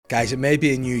Guys, it may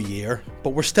be a new year, but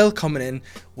we're still coming in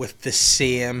with the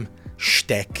same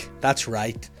shtick. That's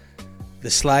right. The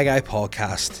Sly Guy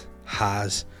podcast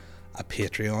has a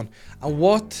Patreon. And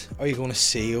what are you going to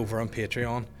see over on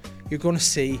Patreon? You're going to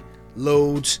see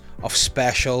loads of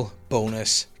special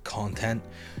bonus content.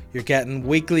 You're getting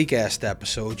weekly guest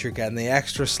episodes. You're getting the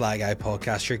extra Sly Guy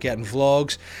podcast. You're getting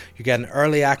vlogs. You're getting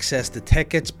early access to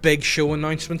tickets, big show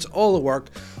announcements, all the work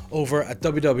over at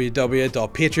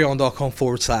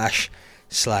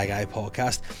www.patreon.com/Sly Guy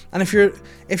podcast. And if you're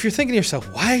thinking to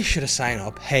yourself, why should I sign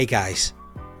up? Hey guys,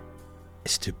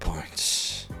 it's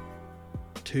 £2.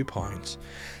 £2.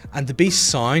 And to be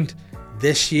sound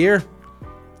this year,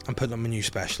 I'm putting up a new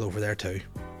special over there too.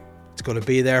 It's going to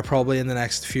be there probably in the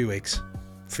next few weeks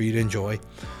for you to enjoy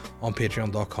on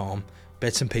patreon.com.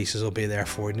 Bits and pieces will be there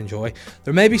for you to enjoy.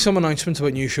 There may be some announcements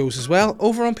about new shows as well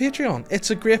over on Patreon.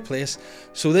 It's a great place.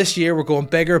 So this year we're going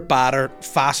bigger, badder,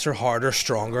 faster, harder,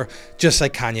 stronger, just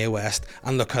like Kanye West.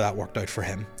 And look how that worked out for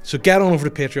him. So get on over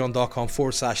to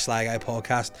patreon.com/Sly Guy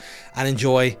podcast and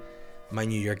enjoy my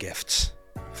New Year gifts.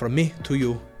 From me to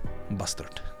you,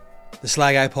 Bastard. The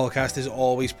Sly Guy podcast is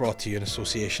always brought to you in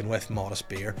association with Modest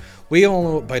Beer. We all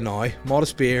know it by now.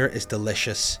 Modest Beer is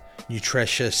delicious,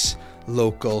 nutritious,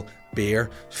 local beer.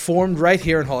 Formed right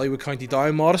here in Hollywood, County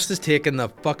Down. Modest has taken the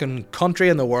fucking country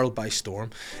and the world by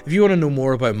storm. If you want to know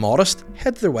more about Modest,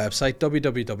 head to their website,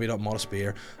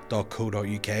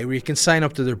 www.modestbeer.co.uk, where you can sign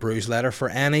up to their brews letter for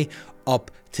any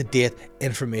up-to-date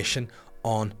information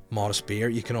on Modest Beer.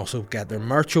 You can also get their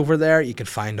merch over there. You can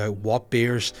find out what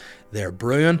beers they're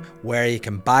brewing, where you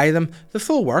can buy them, the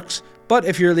full works. But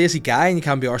if you're a lazy guy and you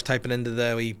can't be arsed typing into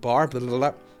the wee bar, blah, blah,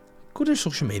 blah, go to their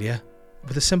social media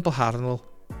with a simple handle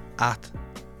at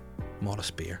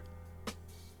Modest Beer.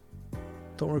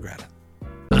 Don't regret it.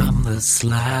 I'm the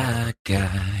Sly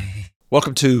Guy.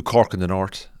 Welcome to Cork in the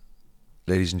North,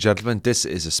 ladies and gentlemen. This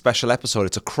is a special episode.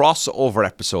 It's a crossover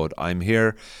episode. I'm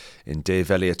here in Dave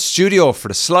Elliott's studio for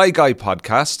the Sly Guy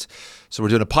podcast. So we're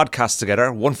doing a podcast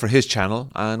together, one for his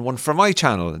channel and one for my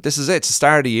channel. This is it. It's the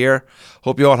start of the year.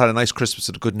 Hope you all had a nice Christmas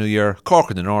and a good New Year. Cork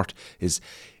in the North is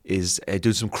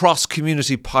doing some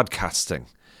cross-community podcasting.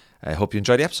 I hope you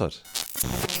enjoy the episode.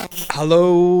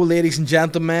 Hello, ladies and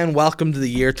gentlemen. Welcome to the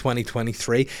year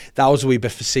 2023. That was a wee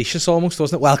bit facetious almost,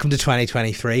 wasn't it? Welcome to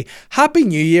 2023. Happy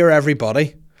New Year,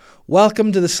 everybody.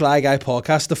 Welcome to the Sly Guy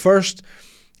podcast, the first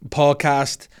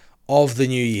podcast of the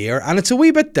new year. And it's a wee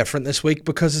bit different this week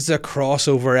because it's a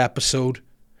crossover episode.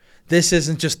 This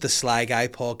isn't just the Sly Guy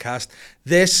podcast.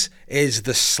 This is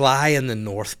the Sly in the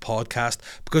North podcast.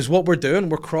 Because what we're doing,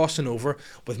 we're crossing over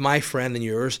with my friend and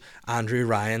yours, Andrew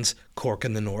Ryan's Cork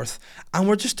in the North. And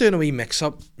we're just doing a wee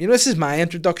mix-up. You know, this is my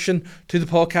introduction to the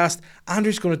podcast.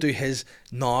 Andrew's going to do his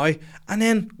now. And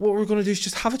then what we're going to do is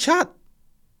just have a chat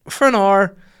for an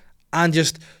hour and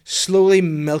just slowly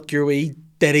milk your wee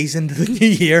ditties into the new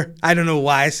year. I don't know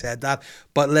why I said that.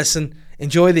 But listen,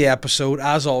 enjoy the episode.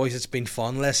 As always, it's been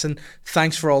fun. Listen,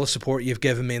 thanks for all the support you've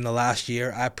given me in the last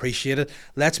year. I appreciate it.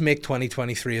 Let's make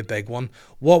 2023 a big one.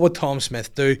 What would Tom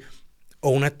Smith do?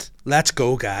 Own it. Let's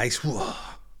go, guys. Whoa.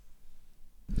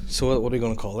 So what are we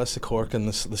going to call this? The Cork and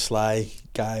the Sly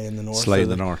Guy in the North? Sly in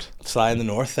the North. Sly in the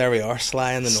North. There we are.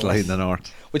 Sly in the North. Sly in the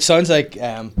North. Which sounds like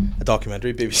a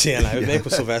documentary BBC and I would make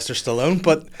with Sylvester Stallone.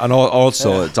 But and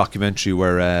also a documentary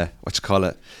where,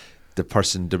 the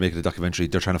person they're making a documentary,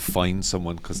 they're trying to find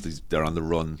someone because they're on the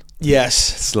run. Yes.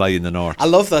 Sly in the North. I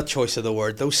love that choice of the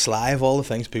word, though. Sly, of all the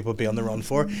things people would be on the run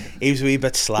for. He was a wee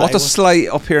bit sly. What does sly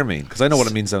up here mean? Because I know what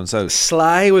it means down south.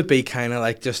 Sly would be kind of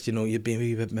like just, you know, you'd be a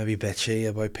wee bit maybe bitchy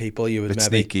about people. You would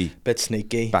maybe bit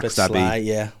sneaky, bit sly,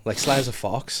 yeah. Like Sly as a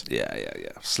fox. Yeah.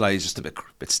 Sly is just a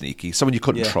bit sneaky. Someone you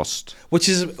couldn't trust. Which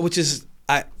is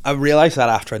I realised that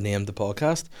after I named the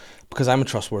podcast because I'm a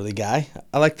trustworthy guy,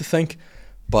 I like to think.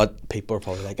 But people are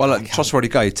probably like, well, trustworthy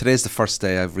guy. Today's the first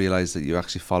day I've realised that you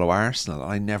actually follow Arsenal.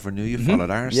 I never knew you followed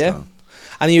Arsenal. Yeah.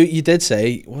 And you did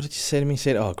say, what did you say to me? You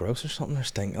said, oh, gross or something, or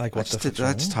stink. Like, what the fuck?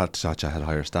 I just thought you had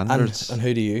higher standards. And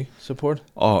who do you support?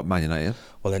 Oh, Man United.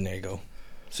 Well, then there you go.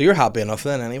 So you're happy enough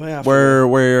then, anyway.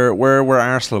 Where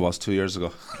Arsenal was 2 years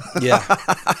ago. Yeah.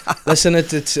 Listen,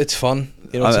 it's fun.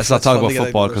 You know, let's not talk about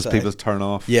football because people turn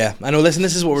off. Yeah, I know. Listen,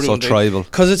 this is what we're doing. So tribal.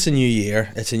 Because it's a new year,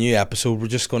 it's a new episode. We're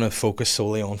just going to focus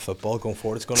solely on football going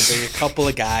forward. It's going to be a couple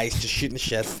of guys just shooting the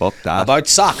shit. Fuck that. About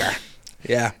soccer.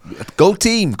 Yeah. Go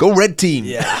team. Go red team.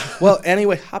 Yeah. Well,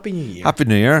 anyway, Happy New Year. Happy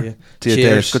New Year. Yeah. To you,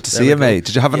 Dave. Good to see you, mate.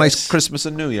 Did you have a nice Christmas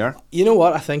and New Year? You know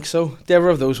what? I think so. They were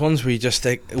of those ones where you just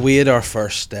we had our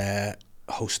first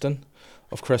hosting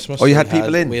of Christmas. Oh, you had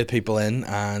people in? We had people in,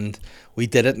 and we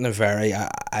did it in a very,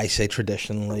 I say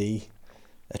traditionally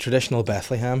a traditional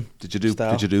Bethlehem. Did you do?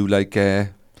 style. Did you do like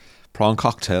prawn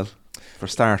cocktail for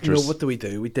starters? You know, what do we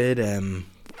do? We did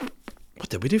what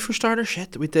did we do for starter?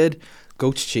 Shit, we did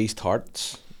goat's cheese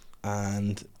tarts,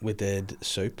 and we did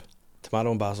soup, tomato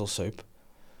and basil soup,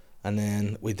 and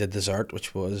then we did dessert,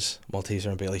 which was Malteser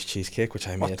and Bailey's cheesecake, which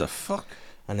I made. What the fuck?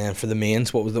 And then for the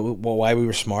mains, why we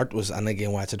were smart was, and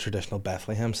again, why it's a traditional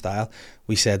Bethlehem style,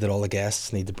 we said that all the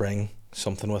guests need to bring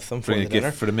something with them for Bring the a gift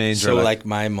dinner. for the mains. So or like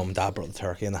my mum and dad brought the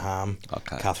turkey and the ham.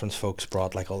 okay. Catherine's folks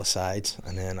brought like all the sides,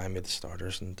 and then I made the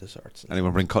starters and desserts.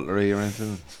 Anyone bring cutlery or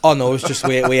anything? Oh no, it was just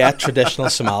we ate traditional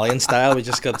Somalian style. We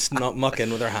just got muck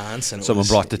in with our hands. And Someone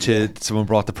brought someone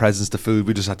brought the presents, the food.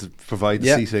 We just had to provide the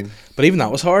Yeah. seating. But even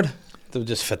that was hard. To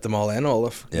just fit them all in,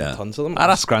 Yeah. tons of them.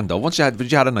 That's grand though. Once you had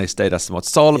a nice day, that's the most.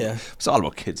 It's all Yeah.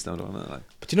 about kids now, don't it? Like,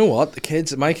 But you know what?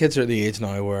 My kids are at the age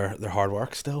now where they're hard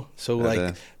work still. So Are like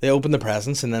they? they open the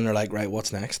presents and then they're like, right,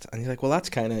 what's next? And you're like, well, that's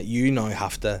kind of, you now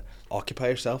have to occupy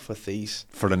yourself with these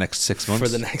for the next 6 months. for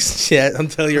the next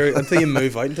until you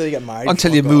move out, until you get married,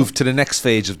 until you fuck move off. to the next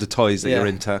phase of the toys that Yeah. you're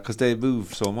into, because they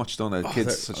move so much, don't they? Oh, Kids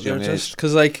they're- such a they're young just age.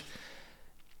 because like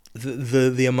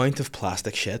the amount of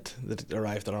plastic shit that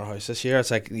arrived in our house this year,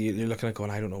 it's like you're looking at going,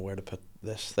 I don't know where to put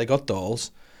this. They got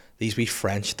dolls, these wee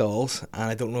French dolls, and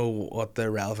I don't know what the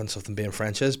relevance of them being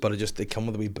French is, but they come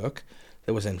with a wee book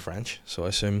that was in French, so I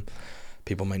assume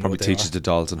people might know Probably what they teaches are. the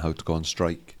dolls on how to go on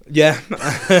strike. Yeah,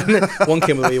 one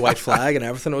came with a wee white flag and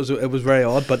everything. It was very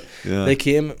odd, but Yeah. they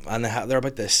came and they're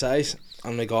about this size,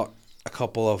 and they got a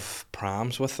couple of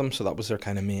prams with them, so that was their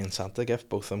kind of main Santa gift.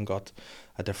 Both of them got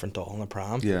a different doll and a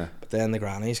pram. Yeah. But then the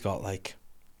grannies got like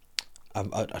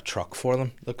a truck for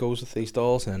them that goes with these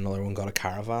dolls, and another one got a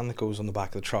caravan that goes on the back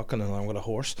of the truck, and another one got a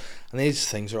horse. And these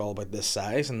things are all about this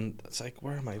size, and it's like,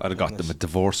 where am I? I'd have got putting them a this?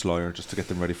 divorce lawyer just to get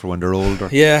them ready for when they're older.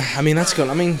 Yeah, I mean that's good.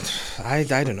 I mean, I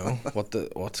don't know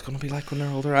what's going to be like when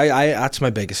they're older. I that's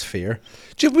my biggest fear.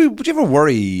 Would you ever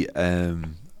worry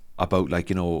about, like,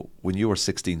 you know, when you were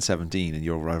 16, 17 and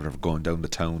you were ever going down the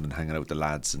town and hanging out with the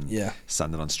lads and Yeah.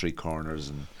 standing on street corners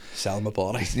and Sell my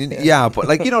body. yeah, but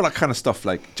like, you know, that kind of stuff.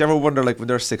 Like, do you ever wonder, like, when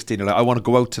they're 16, you're like, I want to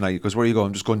go out tonight, because where are you going?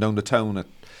 I'm just going down the town.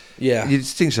 Yeah. You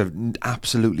just think have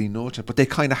absolutely no chance, but they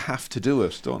kind of have to do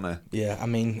it, don't they? Yeah, I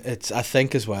mean, I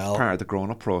think as well. Part of the growing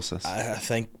up process. I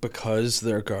think because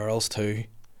they're girls too,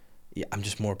 yeah, I'm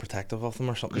just more protective of them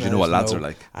or something. Because you know what lads are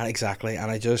like. And exactly,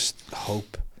 and I just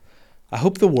hope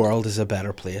the world is a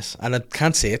better place. And I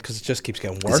can't say it because it just keeps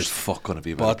getting Is worse. it fuck going to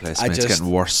be a better But place, I mate? It's just-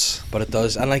 getting worse. But it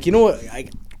does. And like, you know what?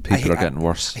 People are getting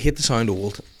worse. I hate to sound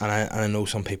old, and I know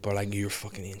some people are like, you're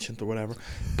fucking ancient or whatever.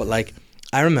 But like,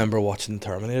 I remember watching the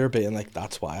Terminator being like,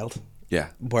 that's wild. Yeah.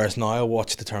 Whereas now I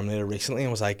watched the Terminator recently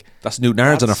and was like, That's New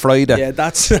Nards on a that's- Friday. Yeah,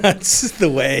 that's the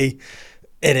way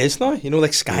it is now. You know,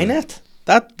 like Skynet.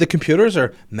 That the computers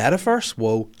are metaverse.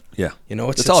 Whoa. Yeah. You know,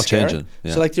 it's all scary. changing.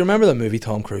 Yeah. So like, do you remember the movie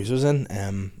Tom Cruise was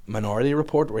in, Minority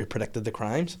Report, where he predicted the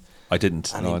crimes? I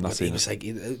didn't. And No, he, I'm not but he seeing was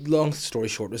it. like, long story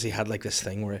short was he had like this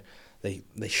thing where they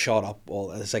shot up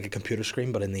it's like a computer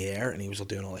screen but in the air, and he was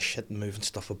doing all this shit and moving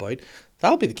stuff about.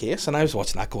 That'll be the case. And I was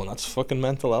watching that going, that's fucking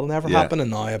mental, that'll never Yeah. happen.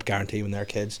 And now I guarantee when they're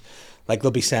kids, like,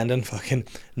 they'll be sending fucking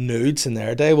nudes in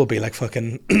their day will be like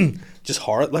fucking just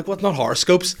not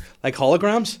horoscopes, like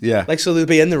holograms. Yeah. Like, so they'll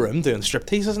be in the room doing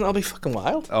stripteases, and that'll be fucking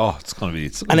wild. Oh, it's going to be.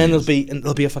 And then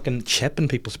there'll be a fucking chip in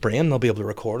people's brain, and they'll be able to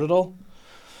record it all.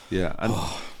 Yeah. And do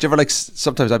you ever, like,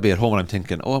 sometimes I'd be at home and I'm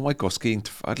thinking, oh, I might go skiing.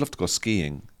 I'd love to go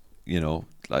skiing. You know,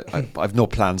 like, I've no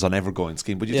plans on ever going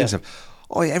skiing. But you Yeah. think,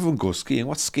 oh, yeah, everyone goes skiing.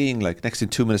 What's skiing like? Next thing,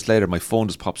 2 minutes later, my phone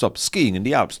just pops up. Skiing in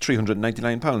the Alps,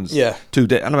 £399. Yeah. 2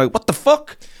 days. And I'm like, what the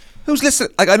fuck? Who's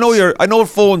listening? Like, I know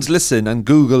phones listen and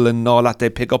Google and all that. They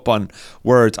pick up on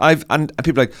words. And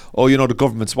people are like, oh, you know, the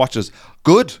government's watches.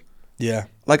 Good. Yeah.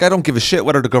 Like, I don't give a shit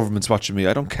whether the government's watching me.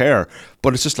 I don't care.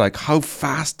 But it's just like, how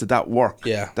fast did that work?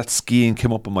 Yeah. That skiing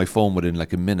came up on my phone within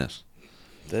like a minute.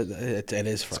 It is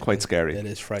frightening. It's quite scary. It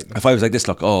is frightening. If I was like this,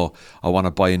 like, oh, I want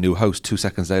to buy a new house, 2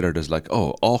 seconds later, there's like,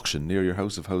 oh, auction near your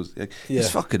house of house. Like, Yeah.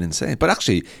 It's fucking insane. But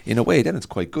actually, in a way, then it's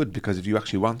quite good, because if you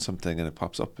actually want something and it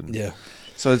pops up. And Yeah.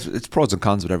 So it's pros and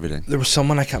cons with everything. There was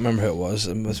someone, I can't remember who it was.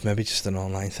 It was maybe just an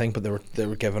online thing, but they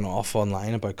were giving off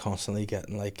online about constantly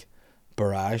getting like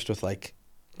barraged with like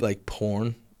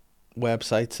porn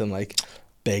websites and like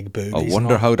big boobies. I and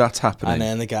wonder all. how that's happening. And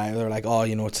then the guy, they were like, oh,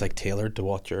 you know, it's like tailored to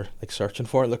what you're like searching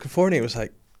for. Looking for, and he was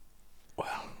like,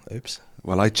 well, oops.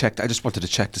 Well, I checked. I just wanted to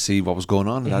check to see what was going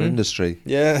on in that industry.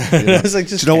 Yeah. You know? I was like,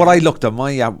 Do you know what I looked at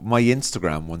my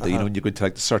Instagram one day? You know, when you go into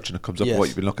like the search and it comes up Yes. what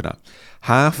you've been looking at.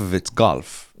 Half of it's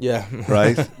golf, Yeah.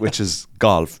 right? Which is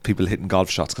golf, people hitting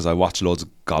golf shots because I watch loads of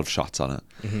golf shots on it,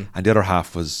 and the other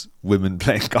half was women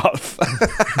playing golf.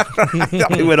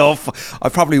 I went off. I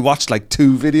probably watched like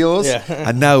 2 videos, Yeah.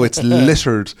 and now it's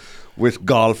littered with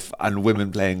golf and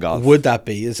women playing golf. Would that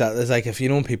be? Is like if you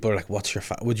know when people are like, "What's your?"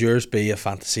 Would yours be a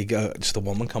fantasy? Just a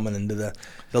woman coming into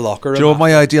the locker room? Do you know what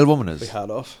my ideal woman We is? had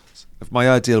off. If my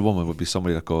ideal woman would be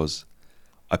somebody that goes,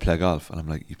 I play golf, and I'm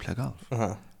like, you play golf?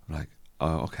 Uh-huh. I'm like,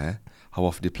 oh, okay. How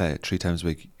often do you play it? 3 times a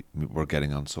week. We're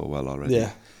getting on so well already.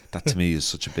 Yeah. That to me is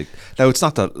such a big. Now it's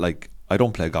not that like I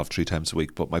don't play golf 3 times a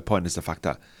week, but my point is the fact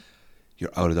that you're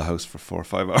out of the house for 4 or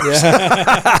 5 hours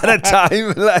at a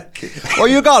time. Like, oh,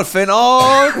 you golfing?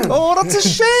 Oh, that's a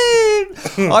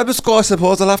shame. I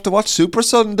suppose I'll have to watch Super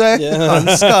Sunday on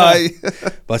Sky.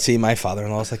 But see, my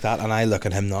father-in-law's like that, and I look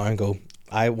at him now and go,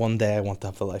 one day I want to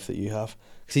have the life that you have,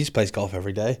 because he just plays golf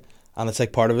every day, and it's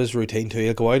like part of his routine too.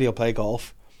 He'll go out, he'll play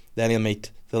golf, then he'll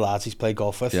meet the lads he's played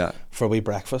golf with for a wee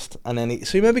breakfast, and then he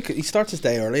starts his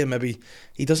day early, and maybe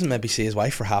he doesn't maybe see his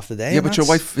wife for half the day. Yeah, but your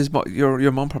wife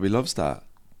your mum probably loves that.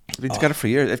 They've been together for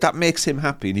years. If that makes him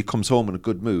happy and he comes home in a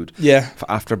good mood,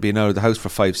 after being out of the house for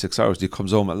 5-6 hours, he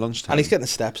comes home at lunchtime. And he's getting the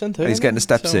steps in too. And he's getting the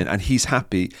steps in, and he's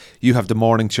happy. You have the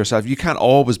morning to yourself. You can't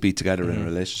always be together in a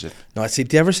relationship. No, do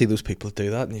you ever see those people that do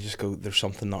that and you just go, there's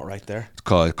something not right there? It's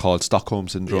called Stockholm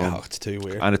Syndrome. Yeah, it's too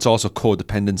weird. And it's also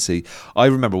codependency. I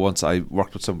remember once I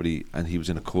worked with somebody and he was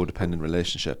in a codependent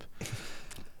relationship.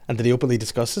 And did he openly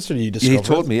discuss this, or did you discover He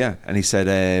told me, yeah. And he said,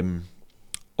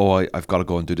 I've got to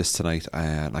go and do this tonight,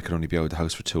 and I can only be out of the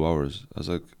house for 2 hours. I was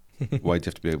like, why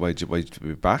do you have to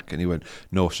be back? And he went,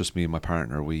 no, it's just me and my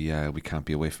partner. We can't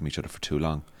be away from each other for too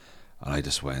long. And I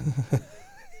just went,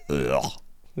 ugh.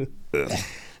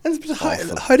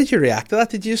 And how did you react to that?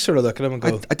 Did you just sort of look at him and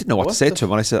go, I didn't know what to say to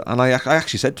him. And I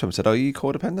actually said to him, I said, are you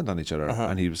codependent on each other?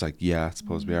 And he was like, yeah, I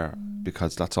suppose we are,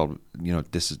 because that's all,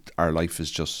 this is, our life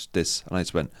is just this. And I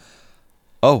just went,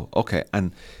 oh, okay.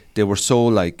 And they were so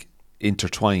like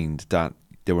intertwined that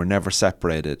they were never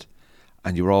separated,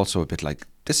 and you were also a bit like,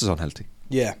 this is unhealthy.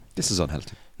 Yeah, this is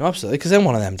unhealthy. No, absolutely, because then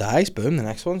one of them dies, boom, the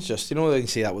next one's just, you can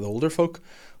see that with older folk,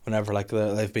 whenever like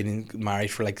they've been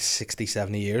married for like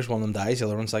 60-70 years, one of them dies, the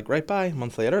other one's like, right, bye, a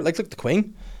month later. Like, look, the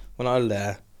Queen, when old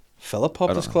Philip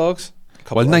popped his clogs.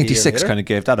 Well, 96 kind of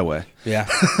gave that away. Yeah.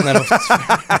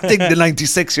 I think the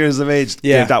 96 years of age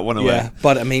gave that one away. Yeah,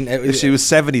 but I mean, if she was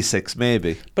 76,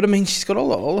 maybe. But I mean, she's got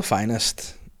all the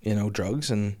finest,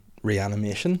 drugs and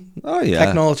reanimation. Oh yeah,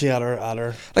 technology at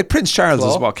her. Like Prince Charles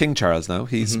is what, King Charles now.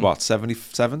 He's what,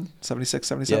 77, 76,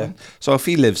 77. Yeah. So if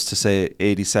he lives to say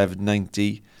 87,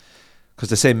 90, because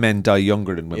they say men die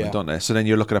younger than women, don't they? So then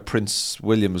you're looking at Prince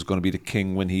William is going to be the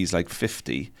king when he's like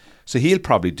 50. So he'll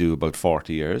probably do about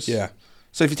 40 years. Yeah.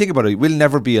 So if you think about it, we'll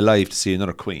never be alive to see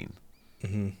another queen.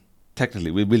 Technically,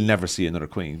 we'll never see another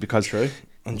queen because true.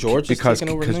 And George is taking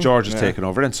over. Because George is taking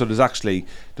over, and so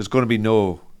there's going to be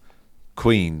no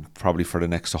queen probably for the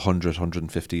next 100,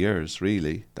 150 years.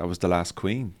 Really, that was the last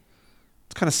queen.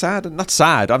 It's kind of sad. Not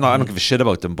sad. I don't give a shit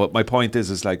about them. But my point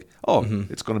is like,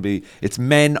 it's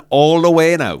men all the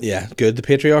way now. Yeah, good. The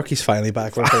patriarchy's finally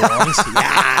back with her lungs.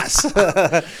 Yes,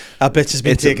 that bitch has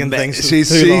been taking things.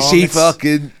 She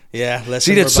fucking. Yeah,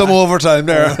 listen, she did some overtime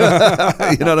there.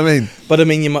 You know what I mean? But I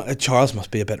mean, Charles must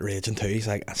be a bit raging too. He's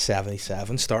like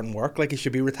 77, starting work. Like he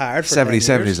should be retired for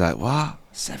 77. He's like, what?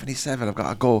 77? I've got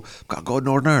to go to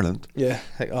Northern Ireland. Yeah,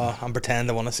 like, I'm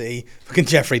pretending I want to see fucking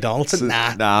Jeffrey Donaldson.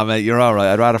 Nah, mate, you're all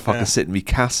right. I'd rather fucking sit in me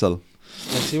castle.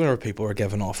 I see whenever people were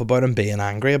giving off about him being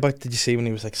angry about. Did you see when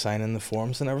he was like signing the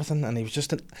forms and everything? And he was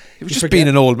just being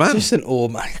an old man. Just an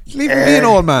old man. Leave him be an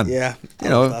old man. Yeah,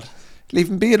 that. Leave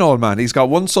him be an old man. He's got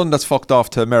one son that's fucked off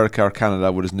to America or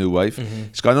Canada with his new wife.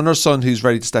 He's got another son who's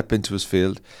ready to step into his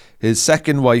field. His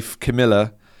second wife,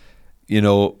 Camilla,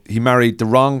 he married the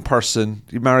wrong person.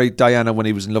 He married Diana when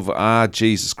he was in love with...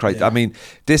 Jesus Christ. Yeah. I mean,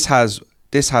 this has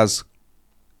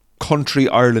country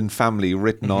Ireland family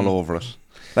written all over it.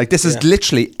 Like, this is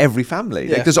literally every family.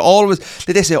 Yeah. Like, there's always...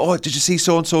 They say, oh, did you see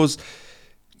so-and-so's,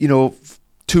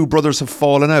 2 brothers have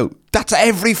fallen out? That's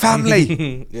every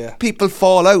family. Yeah. People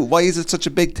fall out. Why is it such a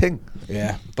big thing?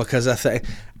 Yeah, because I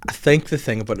think the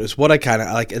thing about it is what I kind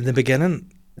of like in the beginning.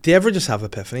 Do you ever just have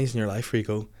epiphanies in your life where you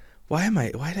go, why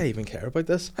do I even care about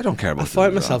this? I don't care about. I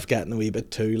find myself getting a wee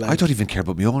bit too like. I don't even care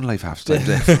about my own life half the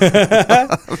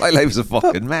time. My life's a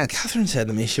fucking mess. Catherine said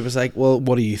to me, she was like, well,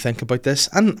 what do you think about this?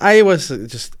 And I was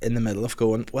just in the middle of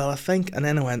going, well, I think, and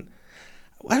then I went,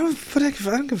 I don't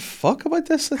give a fuck about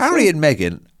this. Harry and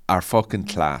Meghan are fucking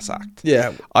class act.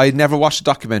 Yeah. I never watched a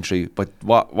documentary, but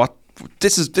what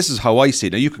this is how I see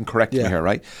it. Now you can correct me Yeah. here,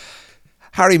 right?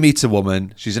 Harry meets a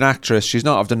woman. She's an actress. She's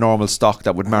not of the normal stock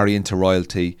that would marry into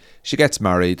royalty. She gets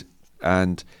married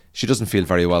and she doesn't feel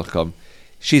very welcome.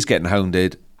 She's getting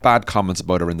hounded. Bad comments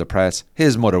about her in the press.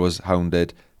 His mother was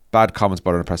hounded. Bad comments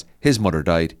about her in the press. His mother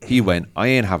died. He went, I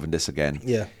ain't having this again.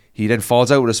 Yeah. He then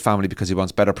falls out with his family because he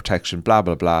wants better protection, blah,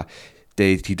 blah, blah.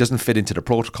 He doesn't fit into the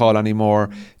protocol anymore.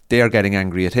 They are getting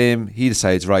angry at him. He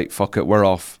decides, right, fuck it, we're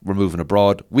off. We're moving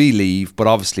abroad. We leave, but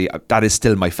obviously that is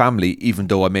still my family, even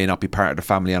though I may not be part of the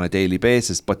family on a daily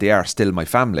basis, but they are still my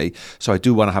family. So I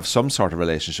do want to have some sort of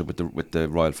relationship with the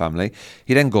royal family.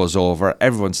 He then goes over.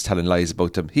 Everyone's telling lies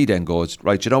about him. He then goes,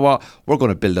 right, you know what? We're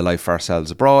going to build a life for ourselves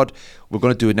abroad. We're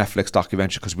going to do a Netflix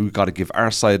documentary because we've got to give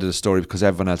our side of the story because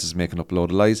everyone else is making up a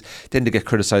load of lies. Then they get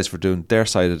criticised for doing their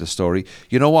side of the story.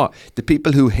 You know what? The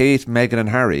people who hate Meghan and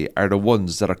Harry are the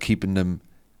ones that are keeping them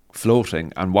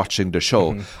floating and watching the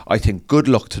show. I think good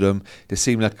luck to them. They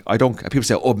seem like, people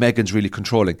say, oh, Meghan's really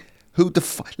controlling.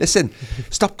 Listen,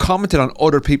 stop commenting on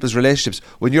other people's relationships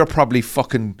when you're probably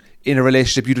fucking in a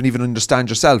relationship you don't even understand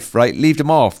yourself, right? Leave them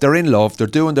off. They're in love. They're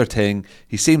doing their thing.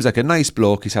 He seems like a nice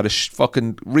bloke. He's had a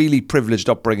fucking really privileged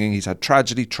upbringing. He's had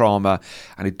tragedy, trauma,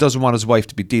 and he doesn't want his wife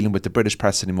to be dealing with the British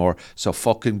press anymore. So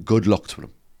fucking good luck to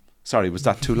him. Sorry, was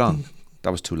that too long?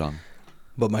 That was too long.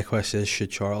 But my question is,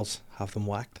 should Charles have them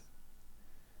whacked?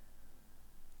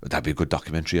 That'd be a good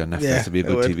documentary on Netflix. Yeah, That'd be a it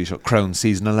good would. TV show. Crown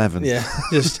season 11. Yeah,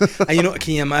 just and you know,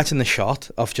 can you imagine the shot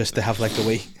of just they have like the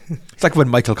wee? It's like when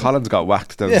Michael Collins got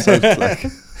whacked down Yeah. south.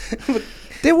 Like.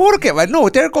 They won't get no.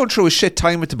 They're going through a shit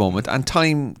time at the moment, and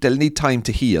they'll need time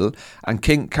to heal. And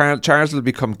Charles will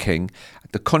become king.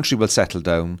 The country will settle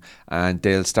down, and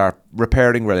they'll start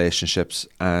repairing relationships.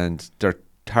 And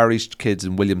Harry's kids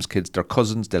and William's kids, their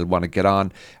cousins, they'll want to get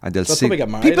on, and they'll see. probably get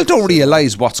married People at the don't same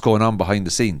realise what's going on behind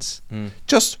the scenes.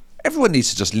 Just everyone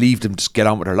needs to just leave them, just get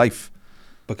on with their life.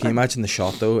 But can you imagine the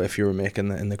shot though if you were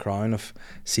making in the Crown of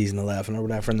season 11 or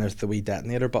whatever, and there's the wee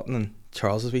detonator button and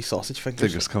Charles's wee sausage fingers.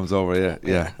 Fingers comes over,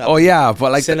 yeah. that'd Oh yeah,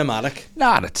 but like cinematic.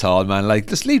 not at all, man. Like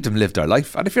just leave them live their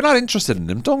life, and if you're not interested in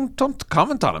them, don't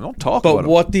comment on them. Don't talk about But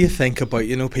them. what do you think about,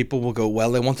 you know, people will go,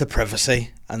 well, they want the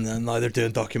privacy, and then now they're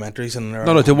doing documentaries and they're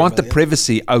No, they want the 100 million.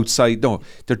 privacy outside. No,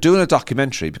 they're doing a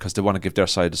documentary because they want to give their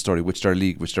side of the story, which they're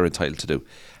entitled to do.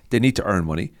 They need to earn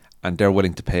money, and they're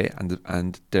willing to pay,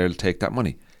 and they'll take that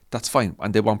money. That's fine,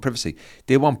 and they want privacy.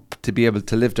 They want to be able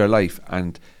to live their life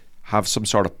and have some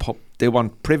sort of they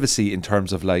want privacy in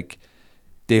terms of like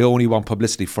they only want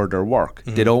publicity for their work.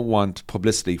 They don't want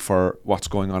publicity for what's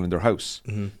going on in their house.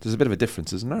 There's a bit of a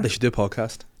difference, isn't there? They should do a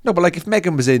podcast. No, but like if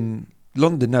Meghan was in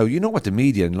London now, you know what the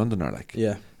media in London are like.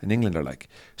 Yeah. In England are like.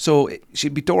 So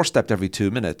she'd be doorstepped every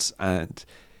 2 minutes, and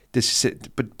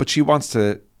but she wants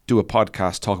to do a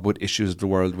podcast, talk about issues of the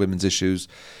world, women's issues,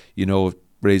 you know,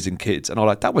 raising kids and all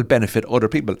that. That will benefit other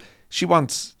people. She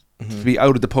wants to be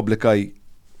out of the public eye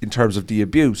in terms of the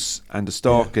abuse and the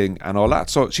stalking and all that.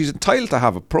 So she's entitled to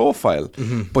have a profile,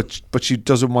 but she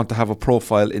doesn't want to have a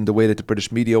profile in the way that the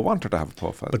British media want her to have a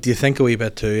profile. But do you think a wee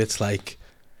bit too, it's like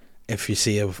if you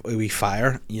see a wee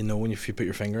fire, you know, when if you put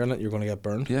your finger in it, you're going to get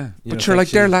burned. yeah, You but don't sure, like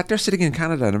think they're sitting in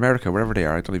Canada and America, wherever they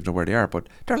are. I don't even know where they are, but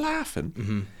they're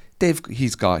laughing.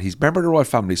 He's member of the royal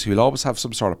family, so he'll always have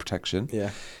some sort of protection. Yeah.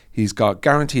 He's got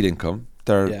guaranteed income.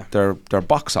 Yeah. Their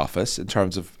box office in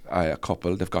terms of a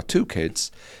couple. They've got 2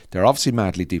 kids. They're obviously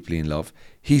madly, deeply in love.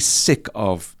 He's sick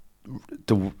of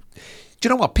the. Do you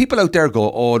know what? People out there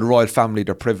go, oh, the royal family,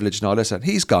 they're privileged and all this. And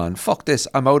he's gone, fuck this,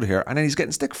 I'm out of here. And then he's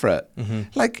getting stick for it.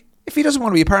 Like, if he doesn't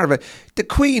want to be a part of it, the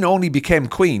Queen only became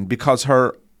Queen because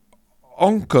her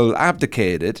uncle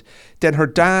abdicated, then her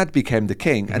dad became the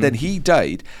king, and then he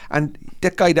died. And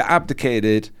that guy that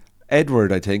abdicated,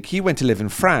 Edward, I think, he went to live in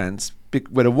France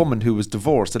with a woman who was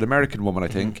divorced, an American woman, I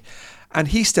think, and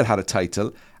he still had a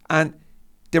title, and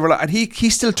they were like, and he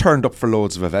still turned up for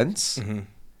loads of events.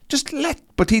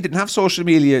 But he didn't have social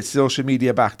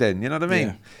media back then. You know what I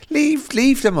mean?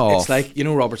 Leave them off. It's like, you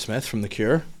know, Robert Smith from The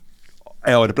Cure.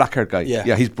 Oh, the black haired guy. Yeah.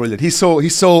 Yeah, he's brilliant. He's so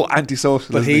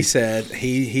antisocial. But isn't he said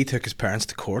he took his parents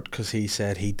to court because he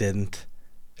said he didn't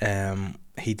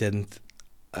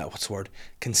what's the word,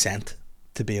 consent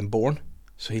to being born.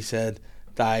 So he said,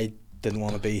 I didn't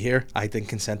want to be here. I didn't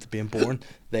consent to being born.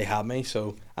 They had me.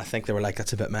 So I think they were like,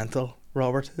 that's a bit mental,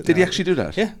 Robert. Did he actually do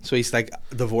that? Yeah. So he's like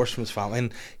divorced from his family,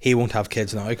 and he won't have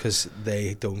kids now because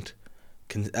they don't.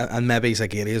 And maybe he's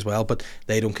like 80 as well, but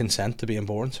they don't consent to being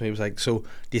born. So he was like, so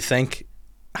do you think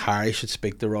Harry should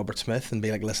speak to Robert Smith and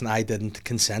be like, listen, I didn't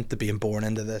consent to being born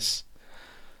into this?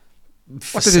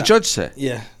 What did the judge say?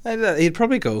 Yeah, he'd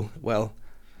probably go, well,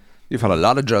 You've had a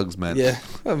lot of drugs, man. Yeah,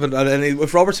 but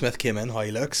if Robert Smith came in, how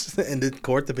he looks in the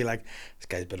court, they'd be like, "This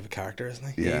guy's a bit of a character,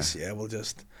 isn't he?" Yeah. We'll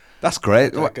just. That's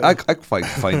great. Let that I go.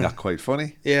 find that quite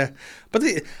funny. Yeah, but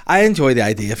I enjoy the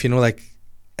idea if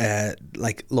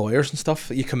like lawyers and stuff.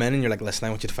 You come in and you're like, "Listen, I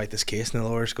want you to fight this case," and the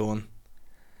lawyer's going,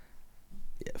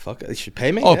 "Yeah, fuck it, you should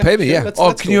pay me." Oh, pay me, sure, yeah.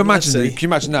 let's Can you go, let's imagine? see. Can you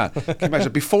imagine that? Can you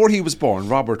imagine? Before he was born,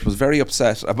 Robert was very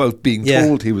upset about being Yeah.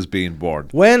 told he was being born.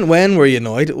 When were you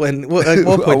annoyed? At what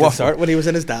point did it start? When he was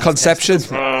in his dad's Conception.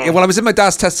 testicles? Yeah, well, I was in my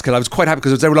dad's testicle. I was quite happy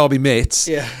because they would all be mates.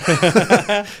 Yeah,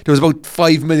 There was about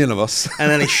 5 million of us. and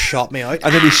then he shot me out.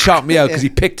 And then he shot me out because he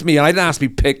picked me and I didn't ask to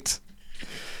be picked.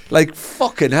 Like,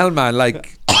 fucking hell, man.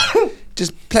 Like,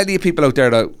 just plenty of people out there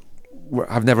that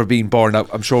have never been born. That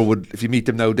I'm sure would, if you meet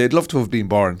them now, they'd love to have been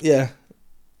born. Yeah,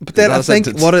 but then That I think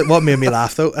sentence. what made me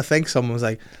laugh though, I think someone was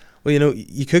like, "Well,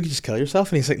 you could just kill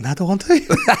yourself," and he's like, "Nah, I don't want to."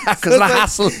 Because of the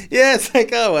hassle. Yeah, it's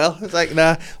like, oh well. It's like,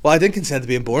 nah. Well, I didn't consent to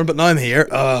being born, but now I'm here.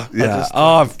 I'll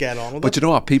just get on with but it. you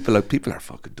know what? People are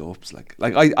fucking dopes. Like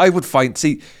I would find,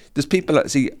 there's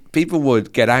people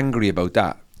would get angry about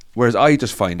that. Whereas I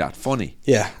just find that funny.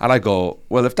 Yeah. And I go,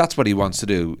 well, if that's what he wants to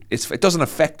do, it doesn't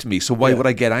affect me, so why Yeah. would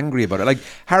I get angry about it? Like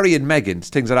Harry and Meghan,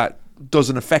 things like that,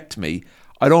 doesn't affect me.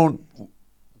 I don't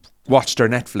watch their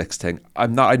Netflix thing. I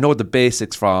know the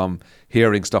basics from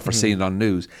hearing stuff or seeing it on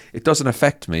news. It doesn't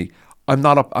affect me. I'm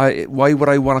not up. Why would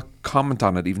I want to comment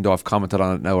on it, even though I've commented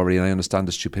on it now already and I understand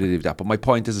the stupidity of that? But my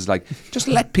point is like, just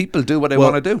let people do what they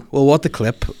want to do. Well, what the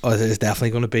clip is definitely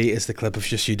going to be is the clip of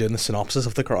just you doing the synopsis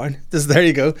of The Crown. There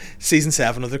you go. Season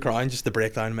 7 of The Crown, just the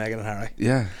breakdown of Meghan and Harry.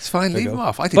 Yeah, it's fine. There you Leave them go.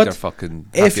 off. I think But they're fucking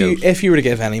If happy you out. if you were to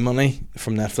give any money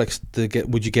from Netflix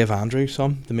would you give Andrew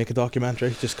some to make a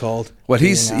documentary just called? Well, Being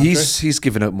he's Andrew? he's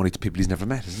giving out money to people he's never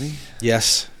met, isn't he?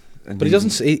 Yes, And but he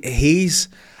doesn't. He's.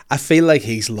 I feel like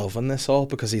he's loving this all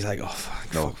because he's like, oh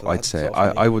fuck. No, fuck I'd that, say it's all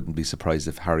for me. I wouldn't be surprised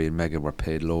if Harry and Meghan were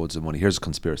paid loads of money. Here's a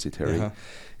conspiracy theory: Uh-huh.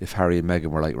 if Harry and Meghan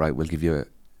were like, right, we'll give you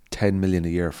 10 million a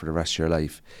year for the rest of your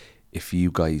life if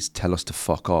you guys tell us to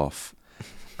fuck off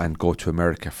and go to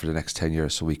America for the next 10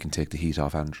 years so we can take the heat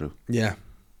off Andrew. Yeah,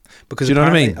 because Do you know what I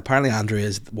apparently- mean? Apparently, Andrew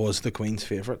was the Queen's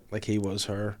favorite. Like he was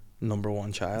her number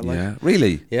one child. Like. Yeah,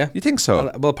 really? Yeah. You think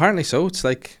so? Well, apparently so. It's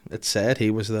like it said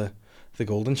he was the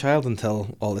golden child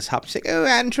until all this happened. She's like, "Oh,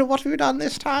 Andrew, what have you done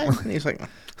this time?" And he's like,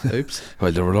 "Oops."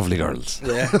 Well, they were lovely girls.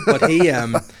 Yeah, but he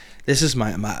this is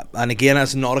my and again,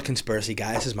 it's not a conspiracy,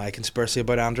 guy. This is my conspiracy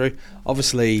about Andrew.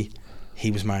 Obviously,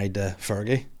 he was married to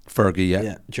Fergie. Fergie,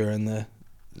 yeah. During the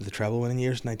treble winning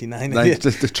years, 99.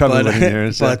 The treble winning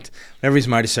years. But whenever he's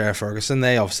married to Sarah Ferguson,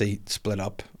 they obviously split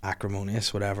up,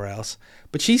 acrimonious, whatever else.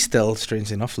 But she still,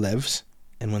 strangely enough, lives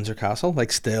in Windsor Castle.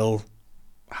 Like, still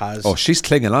has. Oh, she's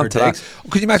clinging on her to that. digs.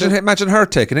 Could you imagine her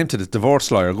taking him to the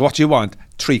divorce lawyer? What do you want?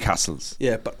 3 castles.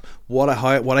 Yeah, but what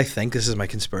I think, this is my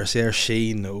conspiracy here,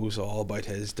 she knows all about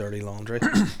his dirty laundry.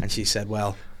 And she said,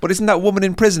 well, But isn't that woman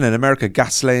in prison in America,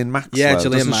 Ghislaine Maxwell? yeah,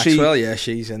 Gillian Doesn't Maxwell, yeah,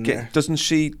 she's in she, there. doesn't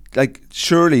she, like,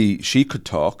 surely she could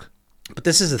talk. But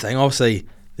this is the thing, obviously,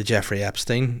 the Jeffrey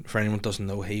Epstein, for anyone who doesn't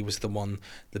know, he was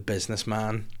the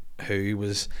businessman who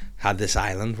had this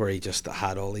island where he just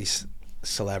had all these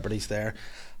celebrities there,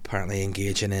 apparently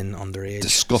engaging in underage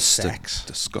Disgusting. sex.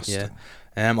 Disgusting.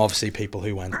 Yeah. Obviously people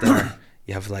who went there,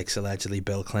 you have like allegedly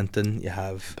Bill Clinton, you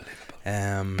have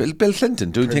Bill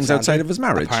Clinton doing Prince things outside Andrew. of his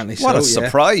marriage. Apparently What a so, yeah.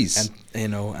 surprise.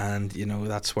 And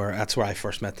that's where I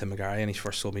first met Tim McGarry, and he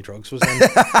first sold me drugs was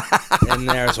in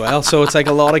there as well. So it's like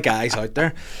a lot of guys out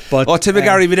there. But Tim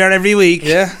McGarry be there every week.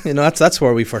 yeah, that's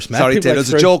where we first met. Sorry, people, Tim, it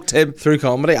was a joke, Tim. Through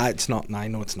comedy. It's not. I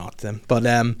know it's not Tim, but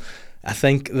I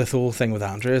think the whole thing with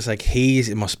Andrew is like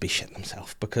it must be shitting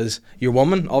himself because your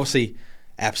woman, obviously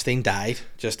Epstein died,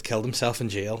 just killed himself in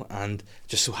jail, and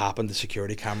just so happened the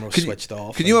security camera was switched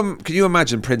off. Can you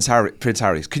imagine Prince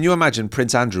Harry's? Can you imagine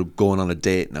Prince Andrew going on a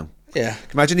date now? Yeah.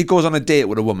 Imagine he goes on a date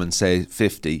with a woman, say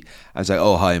 50, and it's like,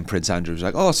 oh, hi, I'm Prince Andrew. He's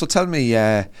like, oh, so tell me,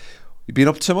 you been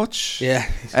up to much? Yeah.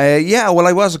 Yeah, well,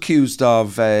 I was accused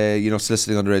of,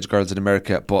 soliciting underage girls in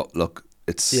America, but look,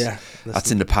 that's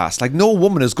in the past. Like, no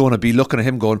woman is going to be looking at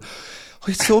him going, oh,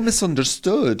 he's so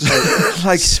misunderstood.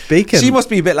 Like, Speaking, she must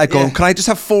be a bit like going, can I just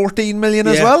have 14 million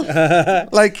as well?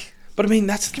 Like, but I mean,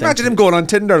 that's the can you imagine him going on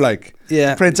Tinder, like,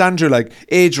 Yeah. Prince Andrew, like,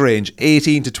 age range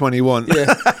 18 to 21.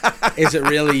 Yeah. Is it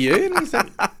really you? And you think,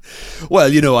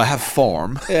 Well, I have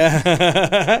form.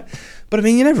 yeah. But I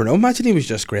mean, you never know. Imagine he was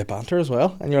just great banter as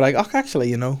well, and you're like, oh,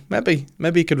 actually, maybe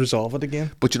he could resolve it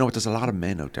again. But you know what? There's a lot of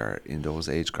men out there in those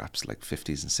age gaps, like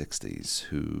 50s and 60s,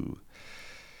 who,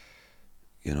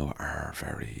 are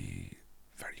very,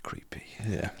 very creepy.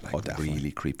 Yeah. Like, Oh, definitely.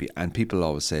 really creepy. And people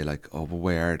always say, like, oh, well,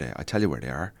 where are they? I tell you where they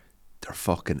are. They're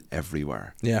fucking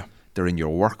everywhere. Yeah. they're in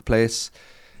your workplace.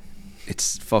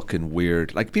 It's fucking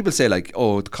weird. Like people say, like,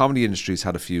 oh, the comedy industry's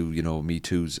had a few, you know, Me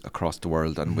Too's across the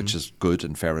world, and which is good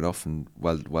and fair enough and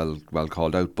well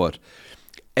called out. But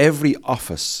every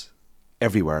office,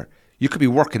 everywhere, you could be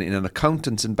working in an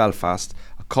accountant's in Belfast,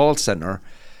 a call centre,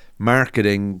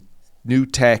 marketing, new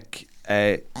tech,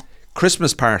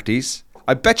 Christmas parties.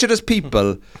 I bet you there's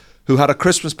people who had a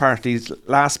Christmas party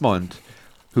last month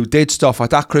who did stuff at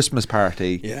that Christmas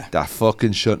party that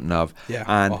fucking shouldn't have. Yeah,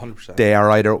 and 100%. they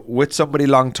are either with somebody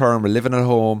long term or living at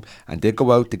home, and they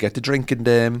go out to get the drink in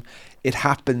them. It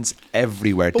happens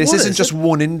everywhere. This what isn't is just it?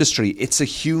 one industry. It's a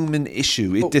human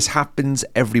issue. This happens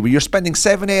everywhere. You're spending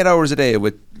 7-8 hours a day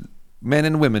with men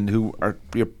and women who are,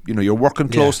 you're working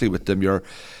closely with them.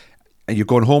 And you're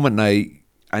going home at night,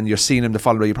 and you're seeing them the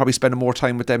following day. You're probably spending more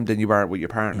time with them than you are with your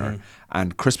partner.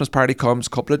 And Christmas party comes,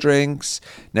 couple of drinks.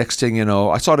 Next thing you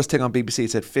know, I saw this thing on BBC.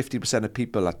 It said 50% of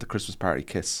people at the Christmas party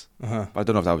kiss. I don't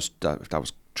know if that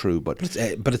was true, but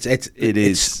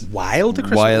it's wild. The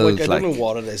Christmas, wild. I don't know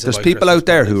what it is. There's about people Christmas out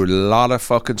there parties. who are a lot of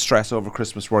fucking stress over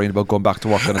Christmas, worrying about going back to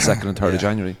work on the 2nd and 3rd of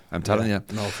January. I'm telling you.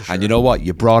 No, for sure. And you know what?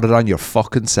 You brought it on your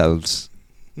fucking selves.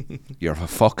 You're a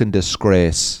fucking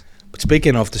disgrace. But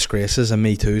speaking of disgraces and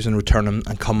Me Too's and returning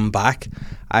and coming back,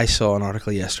 I saw an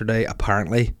article yesterday.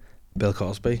 Apparently, Bill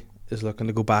Cosby is looking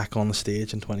to go back on the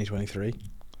stage in 2023,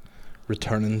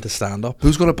 returning to stand up.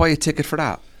 Who's going to buy a ticket for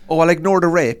that? Oh, I'll ignore the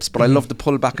rapes, but I love the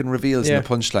pullback and reveals and the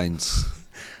punchlines.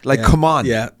 Like, come on.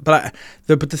 Yeah, but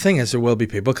the thing is, there will be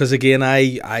people, because again,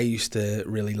 I used to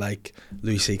really like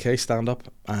Louis C.K. stand up,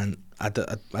 and I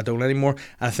don't anymore.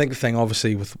 And I think the thing,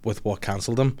 obviously, with what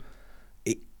cancelled him,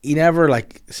 he never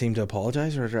like seemed to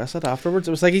apologise or address it afterwards.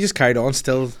 It was like he just carried on,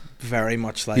 still very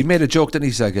much like. He made a joke, didn't he?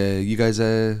 He's like, you guys,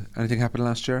 anything happened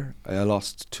last year? I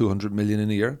lost 200 million in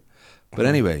a year. But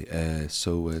anyway,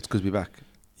 so it's good to be back.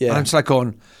 Yeah. And I'm just like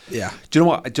going, Yeah. do you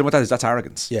know what that is? That's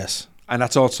arrogance. Yes. And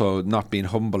that's also not being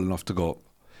humble enough to go,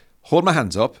 hold my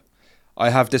hands up.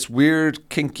 I have this weird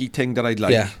kinky thing that I'd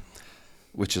like,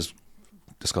 which is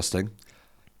disgusting.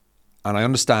 And I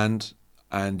understand.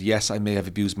 And yes, I may have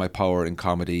abused my power in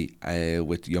comedy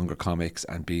with younger comics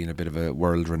and being a bit of a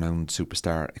world-renowned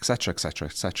superstar, etc., etc.,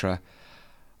 etc.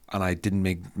 And I didn't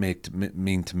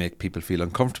mean to make people feel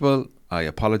uncomfortable. I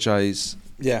apologise.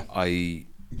 Yeah. I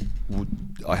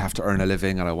have to earn a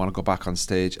living, and I want to go back on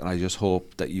stage. And I just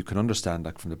hope that you can understand,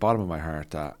 like, from the bottom of my heart,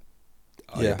 that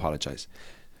I apologise.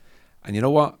 And you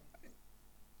know what?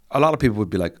 A lot of people would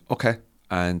be like, okay,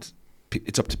 and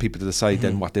it's up to people to decide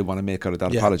then what they want to make out of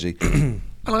that apology. And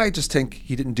I just think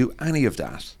he didn't do any of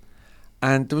that.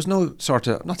 And there was no sort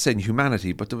of, I'm not saying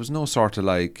humanity, but there was no sort of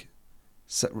like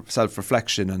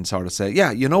self-reflection and sort of say, yeah,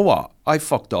 you know what, I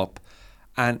fucked up.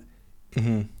 And,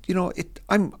 you know,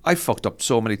 I fucked up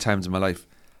so many times in my life.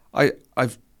 I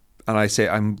say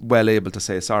I'm well able to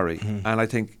say sorry. And I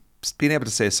think being able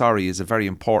to say sorry is a very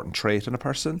important trait in a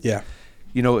person. Yeah.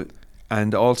 You know,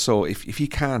 and also if you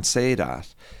can't say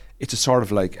that, it's a sort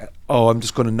of like, oh, I'm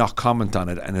just going to not comment on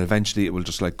it, and eventually it will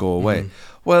just like go away.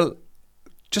 Well,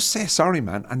 just say sorry,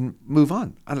 man, and move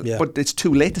on. But it's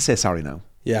too late to say sorry now.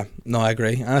 Yeah, no, I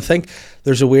agree. And I think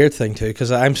there's a weird thing too,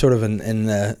 because I'm sort of in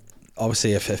the,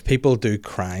 obviously if people do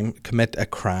commit a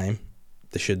crime,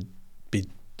 they should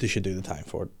do the time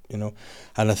for it, you know.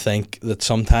 And I think that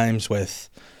sometimes with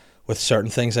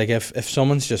certain things, like if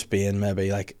someone's just being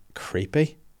maybe like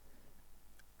creepy,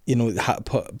 you know,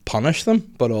 punish them,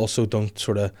 but also don't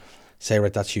sort of say,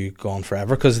 right, that's you gone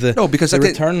forever. Because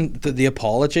the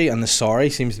apology and the sorry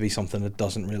seems to be something that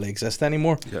doesn't really exist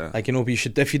anymore. Yeah. Like, you know,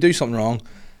 if you do something wrong,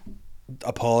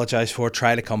 apologise for it,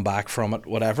 try to come back from it,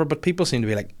 whatever. But people seem to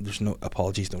be like, there's no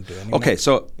apologies, don't do anything. Okay,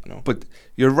 so, you know. but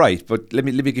you're right. But let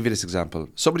me give you this example.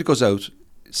 Somebody goes out,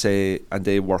 say, and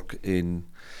they work in,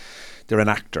 they're an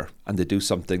actor, and they do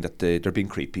something that they're being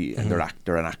creepy, and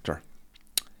they're an actor.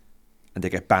 And they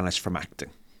get banished from acting,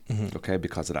 okay,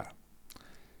 because of that.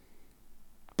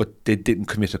 But they didn't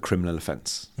commit a criminal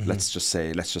offence. Let's just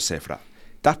say for that.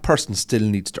 That person still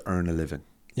needs to earn a living.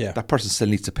 Yeah. That person still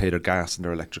needs to pay their gas and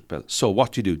their electric bill. So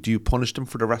what do? Do you punish them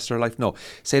for the rest of their life? No.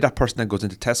 Say that person then goes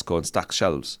into Tesco and stacks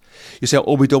shelves. You say,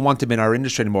 oh, we don't want them in our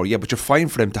industry anymore. Yeah, but you're fine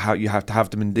for them you have to have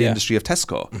them in the industry of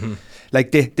Tesco.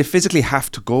 Like they physically have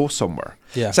to go somewhere.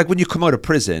 Yeah. It's like when you come out of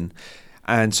prison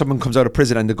and someone comes out of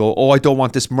prison and they go, oh, I don't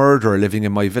want this murderer living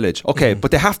in my village. Okay,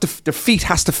 but they have to, their feet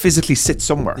has to physically sit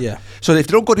somewhere. Yeah. So if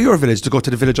they don't go to your village, they go to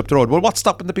the village up the road. Well, what's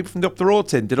stopping the people from up the road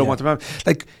saying they don't Yeah. want them?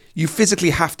 Like, you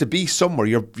physically have to be somewhere.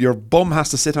 Your bum has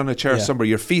to sit on a chair Yeah. somewhere.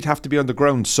 Your feet have to be on the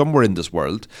ground somewhere in this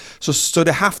world. So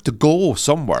they have to go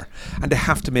somewhere, and they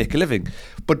have to make a living.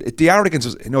 But the arrogance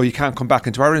is, no, you can't come back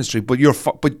into our industry. But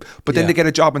but then Yeah. they get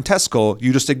a job in Tesco.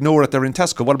 You just ignore that they're in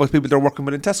Tesco. What about people they're working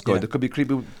with in Tesco? Yeah. There could be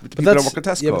creepy with But people that work in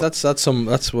Tesco. yeah, but that's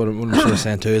what I'm sort of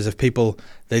saying too. Is if people,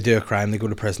 they do a crime, they go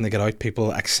to prison, they get out,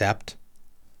 people accept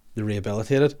they're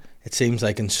rehabilitated. It seems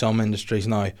like in some industries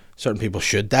now, certain people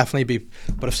should definitely be.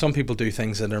 But if some people do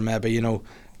things that are maybe, you know,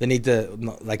 they need to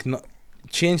not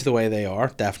change the way they are,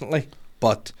 definitely.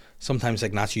 But sometimes,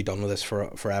 like, Nats, you done with this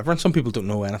forever, and some people don't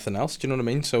know anything else. Do you know what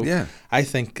I mean? So Yeah. I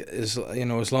think, as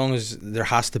long as there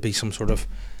has to be some sort of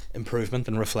improvement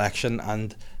and reflection,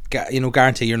 and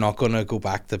guarantee you're not going to go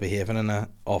back to behaving in a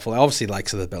awful. Obviously,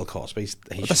 likes of the Bill Cosby's.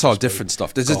 That's all different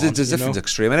stuff. There's different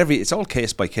extreme, and it's all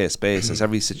case by case basis.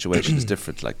 Every situation is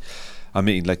different. Like, I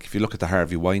mean, like if you look at the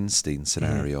Harvey Weinstein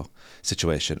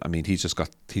situation, I mean, he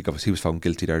was found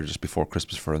guilty there just before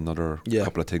Christmas for another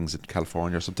couple of things in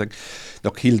California or something.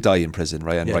 Look, he'll die in prison,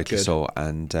 right, and Yeah, rightly good. so.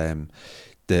 And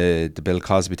the Bill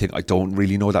Cosby thing, I don't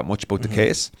really know that much about the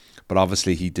case, but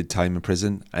obviously he did time in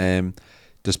prison.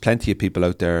 There's plenty of people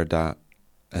out there that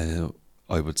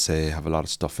I would say have a lot of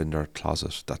stuff in their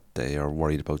closet that they are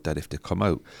worried about that if they come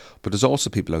out. But there's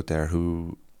also people out there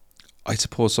who, I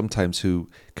suppose, sometimes who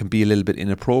can be a little bit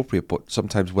inappropriate, but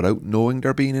sometimes without knowing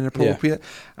they're being inappropriate.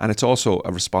 And it's also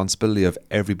a responsibility of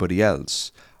everybody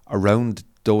else around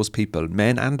those people,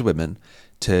 men and women,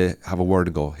 to have a word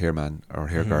and go, here man, or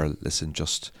here girl, listen,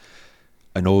 just,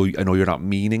 I know you're not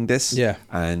meaning this. Yeah.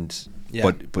 And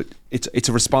Yeah. but it's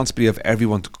a responsibility of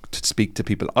everyone to speak to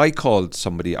people. I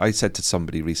said to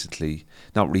somebody recently,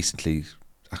 not recently,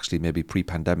 actually maybe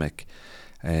pre-pandemic,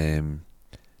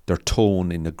 their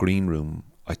tone in the green room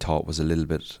I thought was a little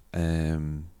bit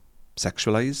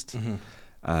sexualized,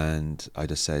 and I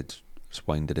just said, just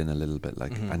wind it in a little bit,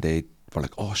 like, and they were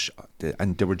like, oh,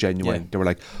 and they were genuine. Yeah. They were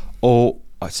like, oh,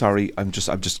 sorry, I'm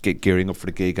just gearing up for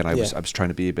the gig, and I was trying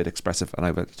to be a bit expressive, and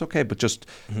I went, it's okay, but just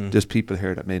there's people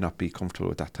here that may not be comfortable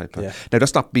with that type of. Yeah. Now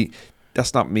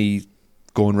that's not me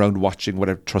going around watching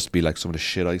whatever. Trust me, like some of the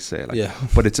shit I say, like, Yeah.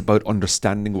 but it's about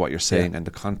understanding what you're saying Yeah. and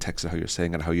the context of how you're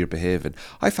saying and how you're behaving.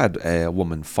 I've had a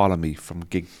woman follow me from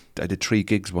gig. I did 3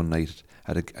 gigs one night,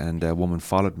 and a woman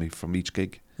followed me from each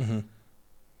gig.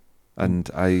 And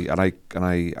I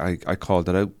called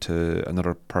it out to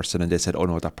another person, and they said, oh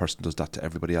no, that person does that to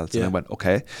everybody else. Yeah. And I went,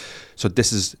 okay, so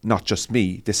this is not just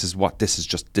me, this is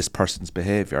just this person's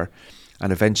behaviour.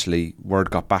 And eventually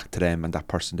word got back to them, and that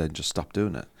person then just stopped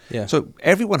doing it. Yeah. So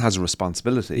everyone has a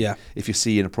responsibility Yeah. if you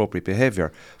see inappropriate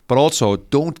behaviour. But also,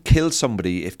 don't kill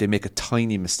somebody if they make a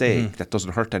tiny mistake that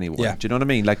doesn't hurt anyone. Yeah. Do you know what I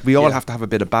mean? Like, we all Yeah. have to have a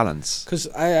bit of balance. Because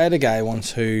I had a guy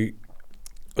once who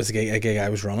was a gig I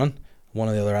was running. One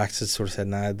of the other acts had sort of said,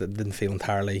 nah, that didn't feel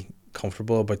entirely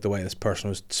comfortable about the way this person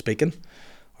was speaking,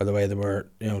 or the way they were,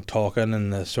 talking,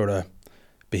 and the sort of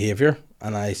behaviour.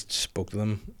 And I spoke to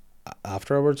them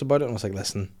afterwards about it, and was like,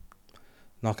 listen,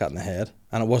 knock that in the head.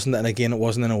 And it wasn't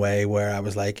in a way where I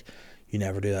was like, you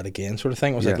never do that again, sort of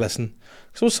thing. I was like, listen,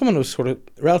 because it was someone who was sort of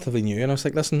relatively new, and I was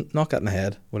like, listen, knock that in the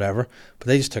head, whatever. But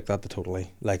they just took that the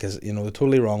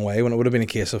totally wrong way, when it would have been a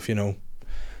case of,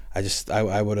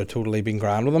 I would have totally been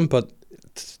grand with them, but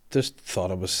just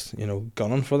thought I was,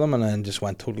 gunning for them, and then just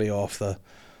went totally off the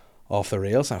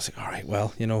rails. And I was like, all right,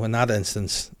 well, in that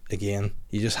instance, again,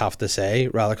 you just have to say,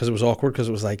 rather, because it was awkward, because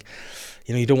it was like,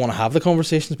 you don't want to have the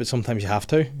conversations, but sometimes you have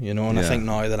to, and I think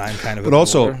now that I'm kind of But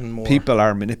also, more, people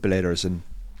are manipulators, and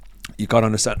you got to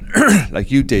understand,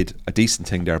 like you did a decent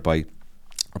thing there by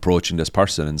approaching this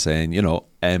person and saying, your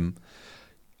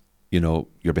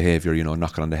behaviour,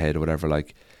 knocking on the head or whatever,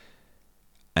 like,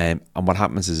 and what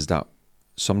happens is that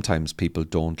sometimes people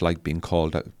don't like being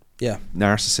called out. Yeah.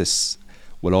 Narcissists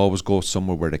will always go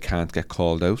somewhere where they can't get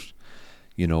called out,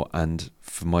 and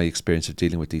from my experience of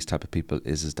dealing with these type of people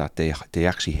is that they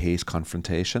actually hate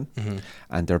confrontation,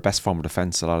 and their best form of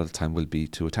defense a lot of the time will be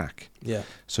to attack. Yeah.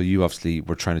 So you obviously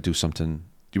were trying to do something,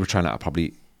 you were trying to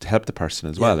probably help the person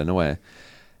as well, in a way.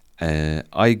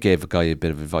 I gave a guy a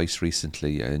bit of advice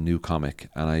recently, a new comic,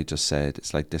 and I just said,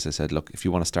 it's like this, I said, look, if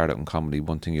you want to start out in comedy,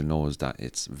 one thing you'll know is that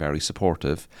it's very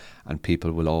supportive, and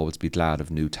people will always be glad of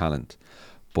new talent.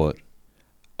 But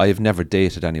I have never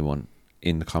dated anyone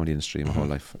in the comedy industry in my whole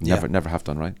life. Never have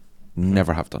done, right?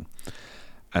 Never have done.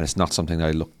 And it's not something that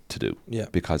I look to do,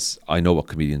 because I know what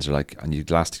comedians are like, and the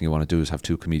last thing you want to do is have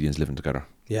 2 comedians living together.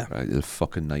 Yeah. Right? It's a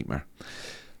fucking nightmare.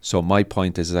 So my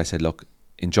point is I said, look,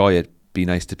 enjoy it, be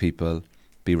nice to people,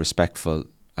 be respectful,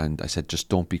 and I said, just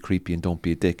don't be creepy and don't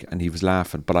be a dick. And he was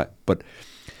laughing, but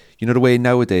you know the way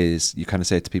nowadays you kind of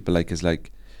say it to people is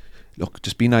like, look,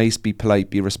 just be nice, be polite,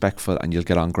 be respectful, and you'll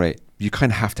get on great. You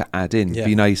kind of have to add in,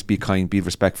 be nice, be kind, be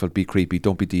respectful, be creepy,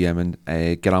 don't be DMing,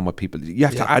 get on with people. You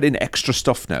have to add in extra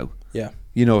stuff now. Yeah.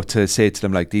 You know, to say to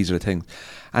them, like, these are the things.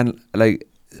 And, like,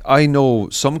 I know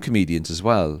some comedians as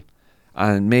well,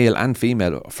 and male and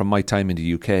female from my time in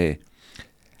the UK,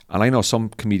 and I know some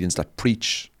comedians that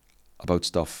preach about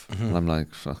stuff, and I'm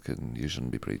like, fucking, you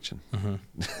shouldn't be preaching.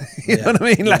 You know what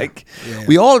I mean? Like,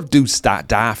 we all do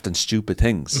daft and stupid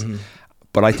things.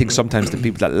 But I think sometimes the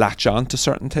people that latch on to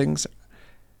certain things,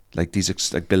 like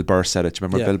like Bill Burr said it. Do you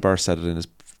remember Bill Burr said it in his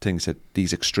thing? He said,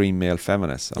 these extreme male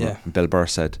feminists. And Bill Burr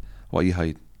said, what are you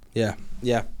hiding? Yeah.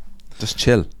 Just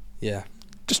chill. Yeah.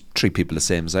 Just treat people the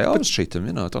same as I always treat them.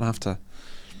 You know, don't have to.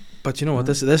 But you know what?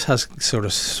 This has sort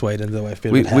of swayed into the way of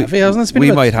being a bit heavy, hasn't it? It's been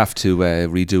we might have to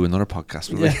redo another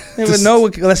podcast.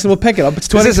 Listen, we'll pick it up. It's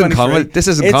 2023. This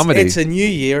isn't comedy. It's a new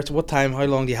year. It's what time? How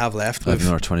long do you have left? I have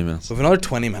another 20 minutes. We've another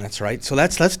 20 minutes, right? So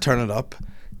let's turn it up.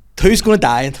 Who's going to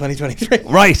die in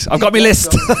 2023? Right, I've got my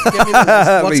list. Give me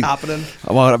the list. What's happening?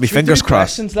 I want my fingers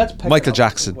crossed. Let's pick Michael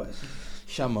Jackson.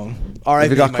 Shamon. Have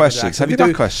you got questions? Have you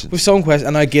got questions? We've some questions,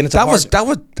 and again, it's that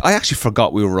was. I actually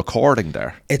forgot we were recording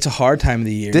there. It's a hard time of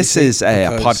the year. This is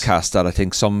a podcast that I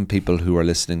think some people who are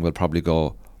listening will probably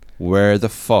go, "Where the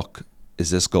fuck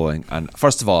is this going?" And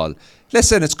first of all,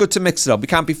 listen, it's good to mix it up. We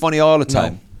can't be funny all the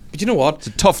time. No. But you know what? It's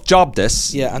a tough job,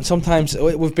 this. Yeah, and sometimes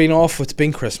we've been off. It's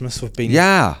been Christmas. We've been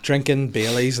drinking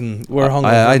Baileys, and we're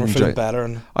hungover. We're feeling better.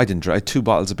 And I didn't drink. I had 2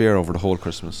 bottles of beer over the whole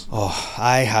Christmas. Oh,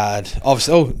 I had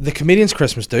obviously. The comedian's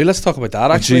Christmas do. Let's talk about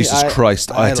that. Actually, Jesus Christ!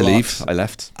 I had to leave. I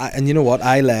left. And you know what?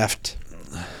 I left.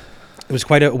 It was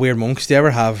quite a weird moment. Because do you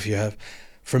ever have? If you have,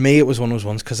 for me, it was one of those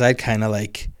ones because I'd kind of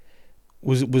like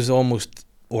was almost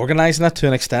organising that to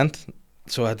an extent.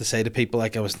 So I had to say to people,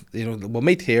 like, I was, we'll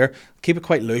meet here, keep it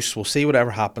quite loose, we'll see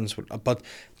whatever happens. But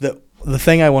the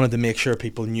thing I wanted to make sure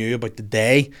people knew about the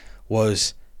day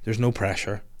was there's no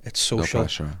pressure. It's social. No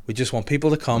pressure. We just want people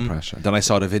to come. No pressure. Then I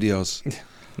saw the videos.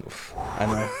 I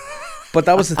know. But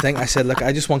that was the thing. I said, look,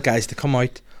 I just want guys to come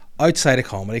outside of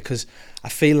comedy because I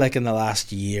feel like in the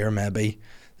last year maybe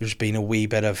there's been a wee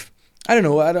bit of, I don't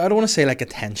know, I don't want to say like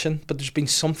attention, but there's been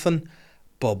something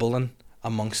bubbling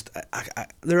amongst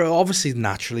there are obviously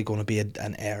naturally going to be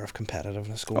an air of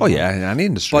competitiveness going on. Oh yeah, in any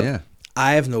industry. But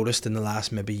I have noticed in the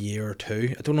last maybe year or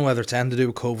two, I don't know whether it's anything to do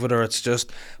with COVID or it's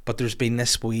just, but there's been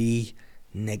this wee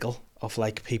niggle of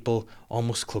like people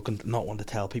almost cloaking, not wanting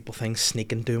to tell people things,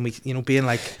 sneaking, doing, being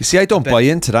like. You see, I don't buy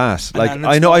into that. Like,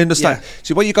 I know, I understand. Yeah.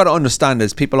 See, what you got to understand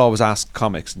is people always ask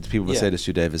comics, and people will say this to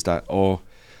you, Dave, is that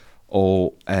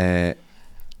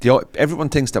everyone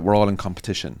thinks that we're all in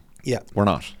competition. Yeah, we're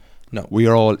not. No. We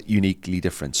are all uniquely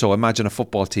different. So imagine a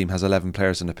football team has 11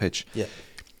 players on the pitch. Yeah.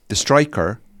 The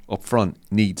striker up front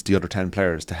needs the other 10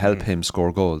 players to help him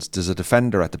score goals. There's a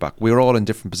defender at the back. We're all in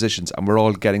different positions and we're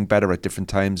all getting better at different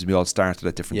times. We all started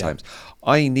at different times.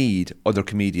 I need other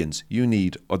comedians. You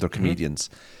need other comedians.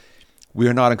 We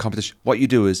are not in competition. What you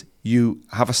do is you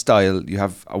have a style, you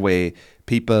have a way.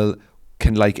 People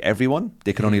can like everyone.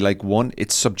 They can only like one.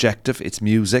 It's subjective. It's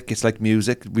music. It's like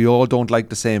music. We all don't like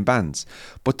the same bands.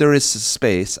 But there is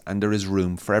space and there is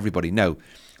room for everybody. Now,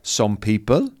 some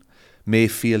people may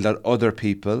feel that other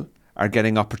people are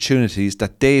getting opportunities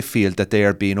that they feel that they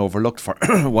are being overlooked for.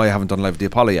 Why I haven't done Live at the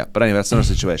Apollo yet. But anyway, that's another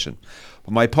situation.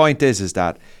 But my point is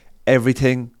that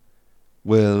everything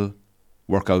will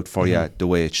work out for you the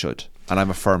way it should. And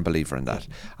I'm a firm believer in that.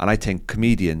 And I think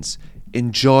comedians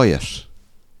enjoy it.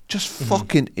 Just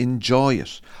fucking enjoy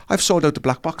it. I've sold out the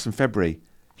Black Box in February.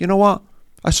 You know what?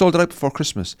 I sold it out before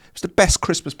Christmas. It was the best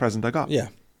Christmas present I got. Yeah.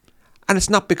 And it's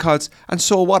not because, and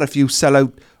so what if you sell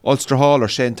out Ulster Hall or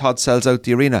Shane Todd sells out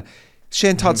the arena?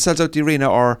 Shane Todd sells out the arena,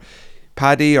 or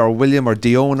Paddy or William or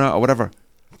Diona or whatever.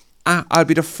 I'll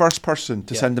be the first person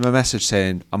to send them a message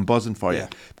saying, I'm buzzing for you.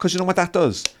 Because you know what that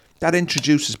does? That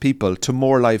introduces people to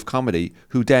more live comedy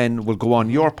who then will go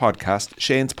on your podcast,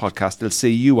 Shane's podcast. They'll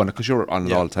see you on it because you're on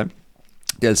it all the time.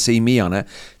 They'll see me on it.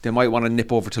 They might want to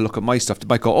nip over to look at my stuff. They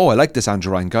might go, oh, I like this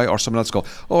Andrew Ryan guy. Or someone else go,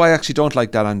 oh, I actually don't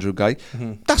like that Andrew guy.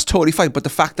 That's totally fine. But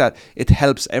the fact that it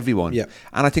helps everyone. Yeah.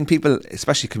 And I think people,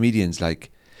 especially comedians,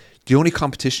 like, the only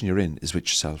competition you're in is with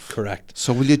yourself. Correct.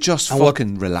 So will you just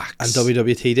fucking relax? And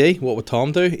WWTD, what would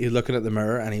Tom do? He'd look in the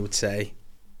mirror and he would say,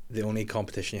 the only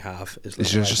competition you have is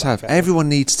just have. Everyone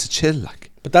needs to chill,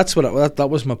 like. But that's what that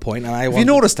was my point. And have you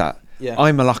noticed that? Yeah.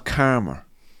 I'm a lot calmer.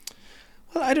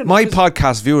 Well, I don't know. My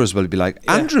podcast viewers will be like,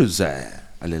 Andrew's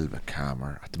a little bit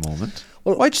calmer at the moment.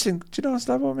 Well, Why do you think? Do you know what's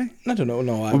that about me? I don't know.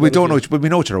 No, Well, we don't know. We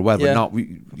know each other well, Yeah. but not.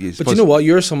 But you know what?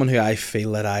 You're someone who I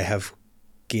feel that I have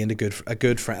gained a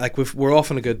good friend. Like we're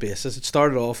off on a good basis. It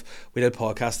started off, we did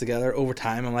podcasts together. Over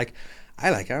time, I'm like, I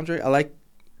like Andrew. I like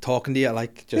talking to you. I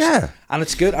like just and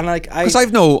it's good. And like because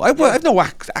I've no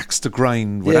axe to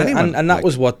grind with anyone. and that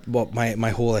was what my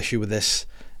whole issue with this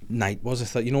night was. I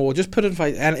thought, we'll just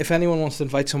invite, and if anyone wants to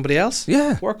invite somebody else,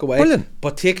 work away. Brilliant.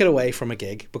 But take it away from a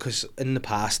gig, because in the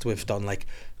past we've done like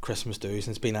Christmas dues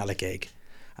and it's been at a gig,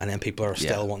 and then people are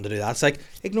still wanting to do that. It's like,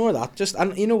 ignore that. Just,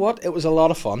 and you know what? It was a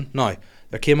lot of fun. Now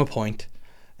there came a point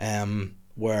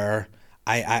where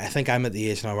I think I'm at the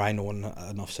age now where I know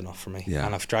enough's enough for me,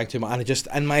 and I've drank too much, and it just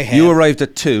in my head. You arrived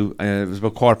at 2, and it was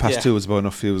about 2:15. Was about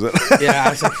enough for you, was it? I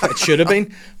was like, it should have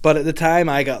been, but at the time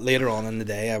I got later on in the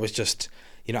day, I was just,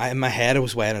 in my head I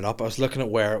was weighing it up. I was looking at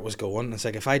where it was going, and it's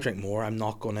like, if I drink more,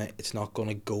 it's not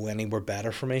gonna go anywhere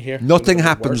better for me here. Nothing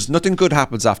happens. Nothing good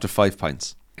happens after 5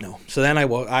 pints. No. So then I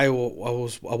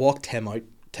walked Tim out.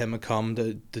 Tim had come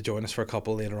to join us for a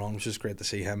couple later on, which was great to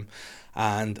see him.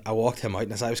 And I walked him out,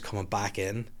 and as I was coming back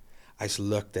in, I just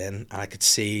looked in, and I could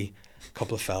see a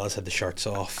couple of fellas had the shirts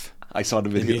off. I saw the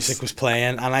videos. The music was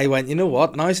playing, and I went, you know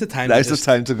what? Now's the time. Now's the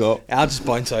time to go. I'll just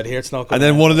bounce out here. It's not going. And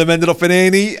then one of them ended up in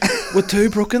A&E with 2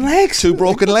 broken legs. 2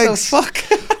 broken legs. What the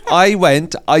fuck?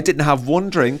 I didn't have one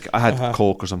drink. I had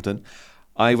Coke or something.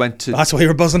 I went to. That's why you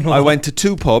were buzzing. I went to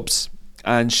 2 pubs.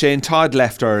 And Shane Todd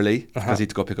left early because he had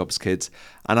to go pick up his kids.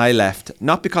 And I left,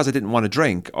 not because I didn't want to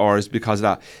drink or it's because of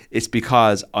that. It's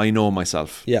because I know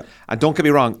myself. Yeah. And don't get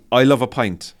me wrong, I love a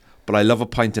pint. But I love a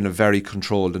pint in a very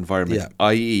controlled environment.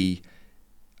 I.e.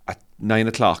 at 9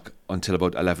 o'clock until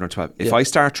about 11 or 12. If I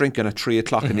start drinking at 3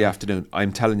 o'clock in the afternoon,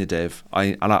 I'm telling you, Dave,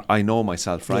 I know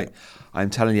myself, right? Yeah. I'm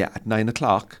telling you, at 9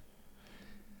 o'clock,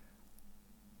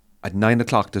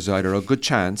 there's either a good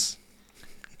chance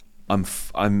I'm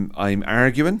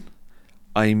arguing.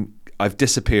 I've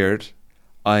disappeared.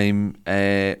 I'm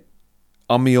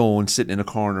on my own, sitting in a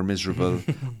corner, miserable.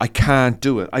 I can't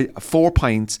do it. 4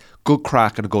 pints, good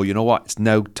crack, and I go, you know what? It's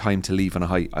now time to leave on a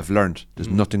high. I've learned there's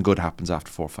nothing good happens after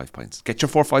 4 or 5 pints. Get your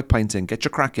 4 or 5 pints in, get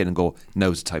your crack in, and go.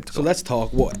 Now's the time to go. So let's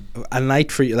talk. What a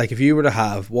night for you? Like, if you were to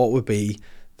have, what would be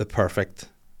the perfect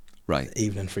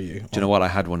evening for you? Do you know what? I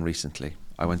had one recently.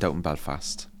 I went out in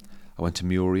Belfast. I went to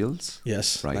Muriel's.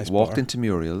 Yes. Right. Nice Walked bar. into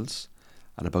Muriel's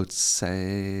at about,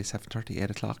 say, 7:30, 8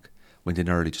 o'clock. Went in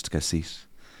early just to get a seat.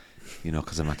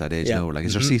 Because I'm at that age now. Like,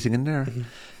 is there seating in there?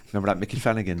 Remember that Mickey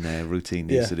Flanagan routine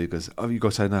he used to do? Because, you go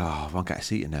outside now, I won't get a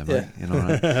seat in there, mate.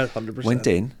 Right? 100%. Went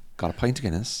in, got a pint of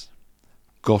Guinness,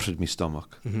 gutted my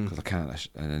stomach, because I can't,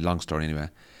 and a long story anyway.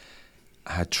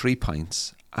 I had 3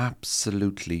 pints,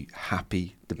 absolutely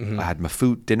happy. I had my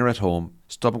dinner at home,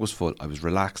 stomach was full, I was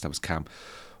relaxed, I was calm.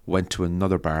 Went to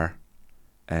another bar,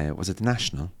 was it the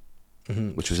National?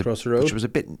 Which was across the road? Which was a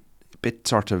bit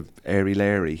sort of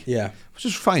airy-lairy. Yeah. Which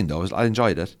was fine though, I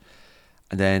enjoyed it.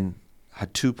 And then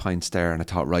had 2 pints there, and I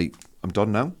thought, right, I'm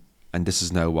done now. And this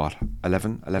is now what,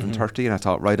 11:30, and I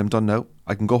thought, right, I'm done now.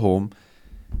 I can go home,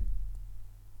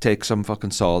 take some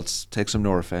fucking salts, take some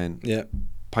Nurofen,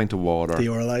 pint of water,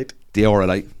 Deorolite,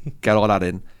 get all that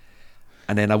in.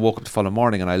 And then I woke up the following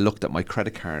morning and I looked at my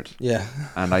credit card. Yeah.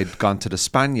 And I'd gone to the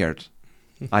Spaniard.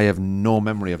 I have no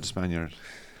memory of the Spaniard.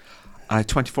 I had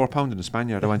 £24 in the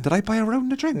Spaniard. I went, did I buy a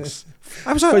round of drinks?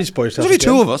 There's only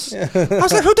 2 of us. Yeah. I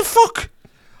was like, who the fuck?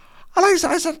 And I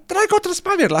said, did I go to the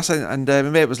Spaniard last night? And my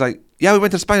mate was like, yeah, we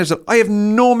went to the Spaniard. So I have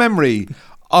no memory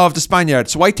of the Spaniard.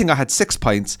 So I think I had 6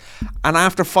 pints. And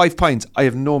after 5 pints, I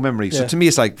have no memory. So to me,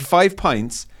 it's like 5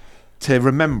 pints to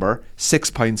remember,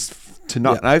 6 pints to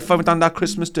not. Now, if I went on that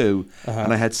Christmas do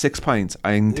and I had 6 pints,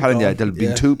 I'm telling you, there'll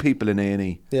be 2 people in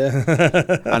A&E. Yeah.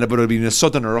 And it would have been a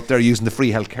southerner up there using the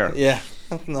free healthcare. Yeah.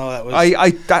 No, that was.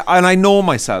 And I know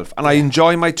myself, and I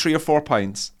enjoy my 3 or 4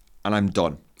 pints, and I'm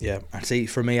done. Yeah. And see,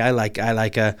 for me, I like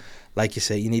like you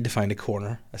say, you need to find a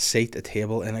corner, a seat, a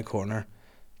table in a corner,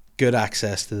 good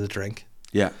access to the drink.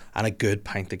 Yeah. And a good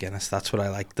pint of Guinness. That's what I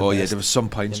like the best. best. Yeah, there was some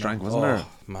pints drank, wasn't there? Oh,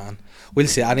 man. We'll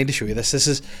see. I need to show you this. This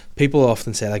is, people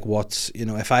often say, like,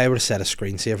 if I were to set a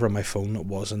screensaver on my phone that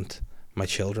wasn't my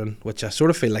children, which I sort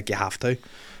of feel like you have to,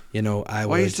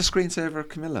 Why is the screensaver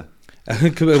Camilla?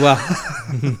 Well,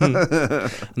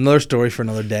 another story for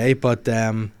another day, but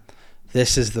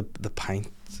this is the pint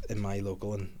in my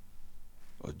local, and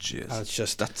oh jeez, it's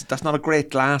just that's not a great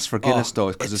glass for Guinness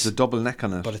though, because it's a double neck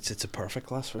on it. But it's a perfect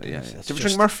glass for Guinness. Do you ever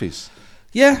drink Murphy's?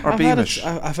 Yeah, or Beamish?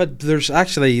 I've had. There's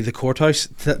actually the Courthouse.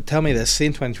 Tell me this. See,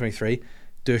 in 2023,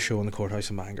 do a show in the Courthouse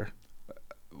in Bangor.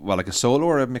 Well, like a solo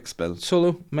or a mixed bill?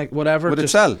 Solo, whatever. Would it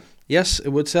sell? Yes, it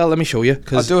would sell. Let me show you.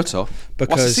 I'll do it so. What's the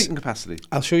because- seating capacity?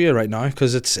 I'll show you right now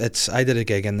because it's. I did a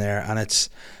gig in there, and it's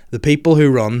the people who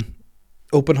run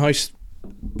open house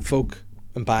folk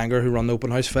in Bangor who run the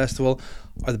open house festival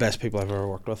are the best people I've ever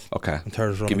worked with. Okay. In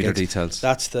terms of running Give me their gigs. details.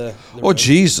 That's the Oh, room.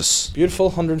 Jesus. Beautiful,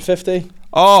 150,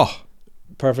 Oh,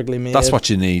 perfectly made. that's what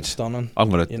you need. Stunning. I'm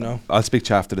going You know. I'll speak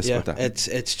to you after this Yeah, about that.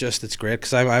 it's great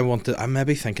because I'm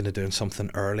maybe thinking of doing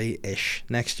something early-ish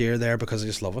next year there because I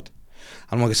just love it.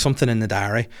 I'm going to get something in the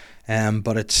diary,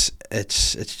 but it's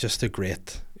just a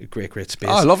great space.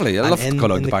 Oh, lovely. I And love to in, go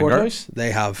out in to the Bangor. courthouse.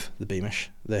 They have the Beamish.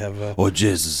 They have Oh,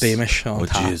 Jesus. Beamish on Oh,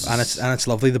 tap, Jesus. and it's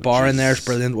lovely. The bar in there is Jesus.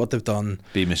 brilliant. What they've done,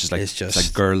 Beamish is like, It's it's just-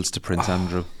 like girls to Prince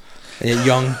Andrew.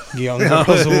 young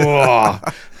girls, whoa.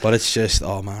 But it's just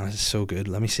oh man, it's so good.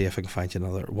 Let me see if I can find you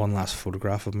one last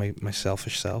photograph of my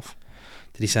selfish self.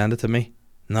 Did he send it to me?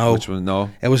 No, Which one?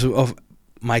 No. it was of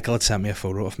Michael had sent me a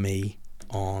photo of me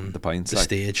on The pints, the like.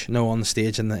 stage. No, on the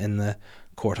stage in the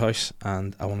courthouse,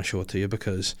 and I want to show it to you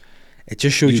because it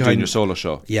just shows You you doing how your solo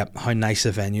show? yep how nice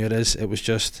a venue it is. It was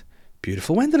just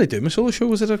beautiful. When did I do my solo show?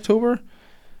 Was it October? I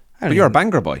But don't you're a even-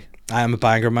 Bangor boy. I am a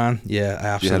Bangor man. Yeah, I You had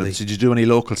absolutely. did you do any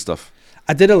local stuff?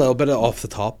 I did a little bit of off the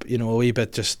top, a wee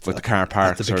bit just With the car at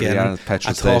parks the or beginning. yeah,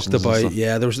 petrol I stations talked and about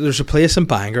stuff? there's a place in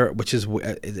Bangor which is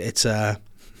it's a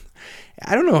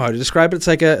I don't know how to describe it. It's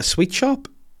like a sweet shop,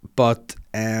 but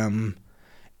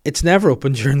it's never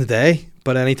open during the day.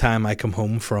 But anytime I come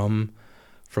home from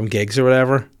gigs or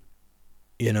whatever,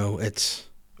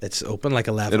 it's open like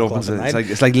 11 It o'clock opens. at night.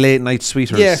 It's like late night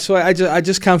sweeters. Yeah, so I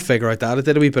just can't figure out that. I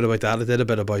did a wee bit about that. I did a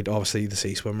bit about obviously the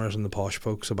sea swimmers and the posh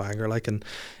folks of Bangor, and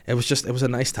it was a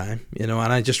nice time, and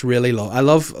I just really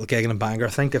love gigging in Bangor. I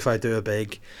think if I do a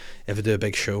big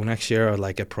show next year, I'd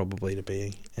like it probably to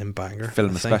be in Bangor. Film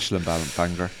I a think. special in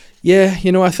Bangor. Yeah,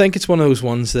 I think it's one of those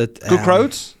ones that Good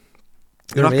crowds.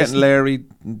 You're not there getting is- Larry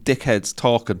dickheads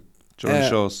talking during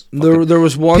shows. There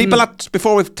was one People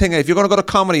before we think if you're going to go to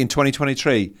comedy in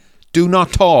 2023, do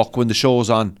not talk when the show's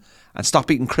on, and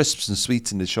stop eating crisps and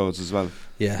sweets in the shows as well.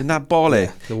 Yeah. Isn't that ball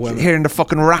Yeah, the women. Hearing the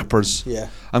fucking rappers. Yeah.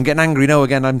 I'm getting angry now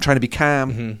again. I'm trying to be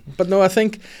calm. But no, I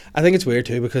think it's weird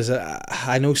too because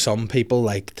I know some people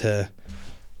like to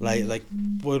like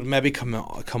would maybe come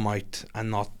out and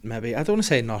not maybe I don't want to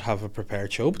say not have a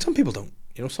prepared show, but some people don't.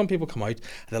 Some people come out and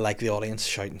they like the audience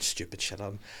shouting stupid shit at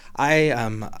them.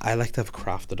 I like to have a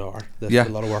crafted hour. There's Yeah. a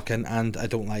lot of work in, and I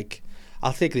don't like.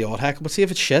 I'll take the odd heckle, but see if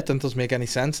it's shit and doesn't make any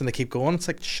sense, and they keep going. It's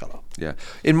like shut up. Yeah.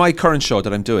 In my current show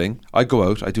that I'm doing, I go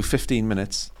out, I do 15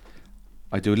 minutes,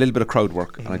 I do a little bit of crowd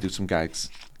work, and I do some gags.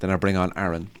 Then I bring on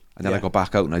Aaron, and then I Yeah. go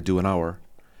back out and I do an hour.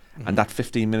 And that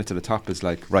 15 minutes at the top is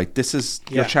like, right, this is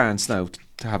your Yeah. chance now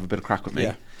to have a bit of crack with me.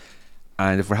 Yeah.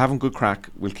 And if we're having good crack,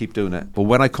 we'll keep doing it. But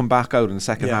when I come back out in the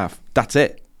second Yeah. half, that's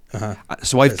it. Uh-huh.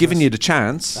 So I've given Business. you the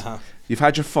chance. Uh-huh. You've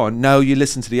had your fun. Now you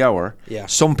listen to the hour. Yeah.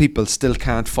 Some people still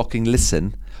can't fucking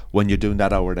listen when you're doing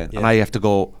that hour then. And Yeah. I have to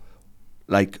go,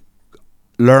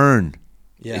 learn.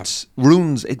 Yeah. It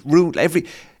ruins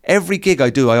every gig I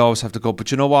do. I always have to go. But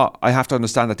you know what? I have to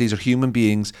understand that these are human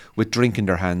beings with drink in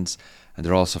their hands, and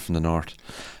they're also from the north,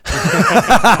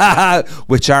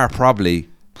 which are probably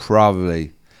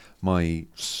my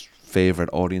favorite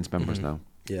audience members now.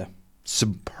 Yeah.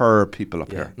 Superb people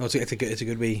up Yeah. here. No, it's a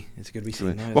good wee scene. now,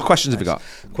 What isn't it? questions have you got?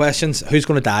 Questions. Who's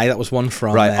going to die? That was one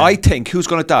from Right, I think who's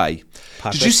going to die?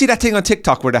 Patrick. Did you see that thing on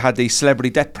TikTok where they had the celebrity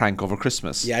death prank over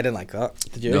Christmas? Yeah, I didn't like that.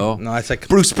 Did you? No. No, it's like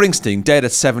Bruce Springsteen dead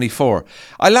at 74.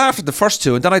 I laughed at the first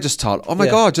two, and then I just thought, oh my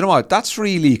Yeah. God, you know what? That's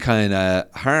really kind of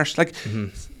harsh. Like,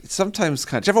 sometimes,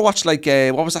 did you ever watch,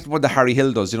 what was that one that Harry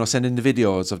Hill does? Sending the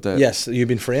videos of the. yes, you've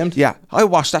been framed. Yeah, I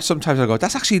watch that sometimes. I go,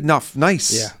 that's actually not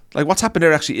nice. Yeah. Like, what's happened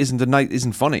there actually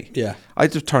isn't funny. Yeah. I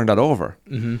just turned that over.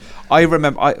 I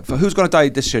remember, who's going to die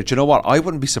this year? Do you know what? I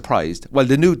wouldn't be surprised. Well,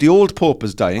 the old Pope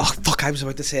is dying. Oh fuck! I was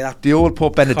about to say that. The old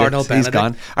Pope Benedict, Cardinal he's Benedict.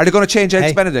 gone. Are they going to change Eggs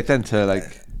Hey. Benedict then to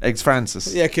Eggs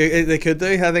Francis? Yeah, they could do.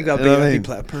 I think that'd You know what I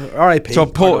be mean? R.I.P. So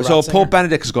Cardinal Pope Ratzinger.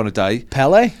 Benedict is going to die.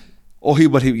 Pele. Oh, he's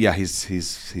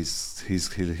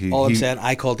All I'm saying,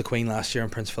 I called the Queen last year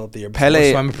and Prince Philip the year before,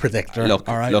 Pele. so I'm a predictor. Look,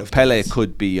 all right, look, Pele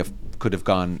could have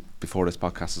gone before this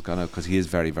podcast has gone out because he is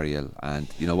very, very ill. And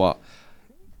you know what?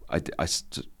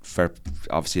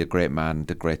 Obviously a great man,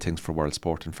 did great things for world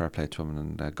sport, and fair play to him,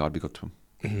 and God be good to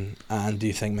him. And do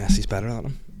you think Messi's better than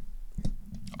him?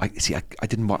 I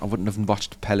wouldn't have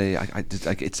watched Pele.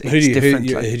 It's Who do you different.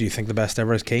 who do you think the best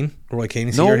ever is? Keane, Roy Keane.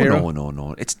 Is he No, your hero?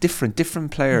 no. It's different.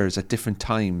 Different players at different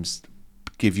times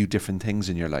give you different things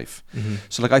in your life.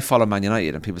 So I follow Man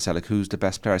United, and people say who's the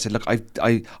best player? I said, look,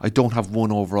 I don't have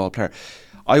one overall player.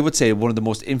 I would say one of the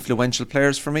most influential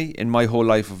players for me in my whole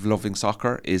life of loving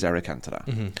soccer is Eric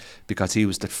Cantona, because he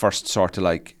was the first sort of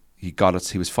like, he got it.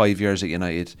 He was 5 years at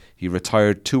United. He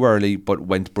retired too early, but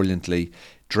went brilliantly.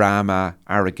 Drama,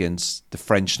 arrogance, the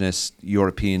Frenchness,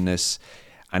 Europeanness,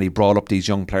 and he brought up these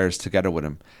young players together with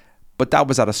him. But that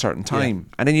was at a certain time.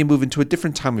 And then you move into a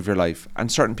different time of your life, and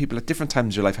certain people at different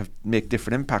times of your life make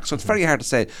different impacts. So it's very hard to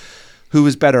say who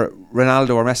is better,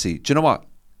 Ronaldo or Messi. Do you know what?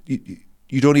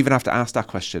 You don't even have to ask that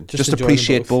question. Just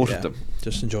appreciate both of them.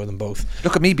 Just enjoy them both.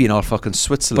 Look at me being all fucking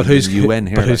Switzerland But who's and UN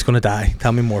here. But who's going to die?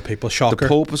 Tell me more, people. Shocker. The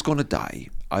Pope was going to die.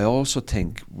 I also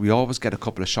think we always get a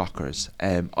couple of shockers.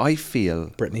 I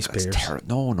feel Britney Spears.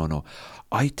 No.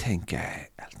 I think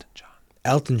Elton John.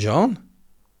 Elton John?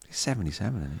 He's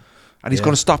 77, isn't he? And he's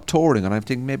going to stop touring, and I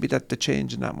think maybe that the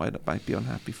change in that might be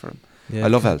unhappy for him. Yeah, I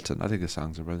love Elton. I think his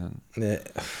songs are brilliant. I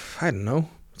don't know.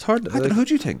 It's hard. I don't know, who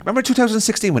do you think? Remember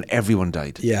 2016 when everyone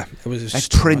died? Yeah, it was like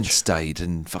just too Prince much. died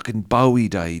and fucking Bowie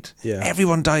died. Yeah,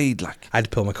 everyone died. Like, I had to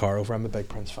pull my car over. I'm a big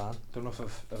Prince fan. Don't know if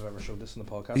I've ever showed this in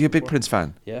the podcast. Are you a big before. Prince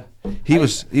fan? Yeah, he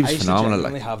was I phenomenal. I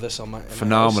Like, have this on my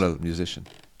phenomenal musician.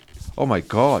 Oh my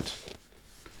god,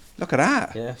 look at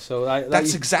that. Yeah, so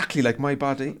that's exactly like my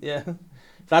body. Yeah,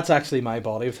 that's actually my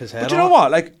body with his head. But you know what?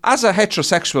 Like, as a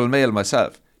heterosexual male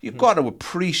myself, you've got to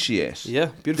appreciate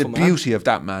beautiful the beauty of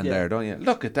that man there, don't you?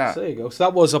 Look at that. So there you go. So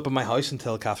that was up in my house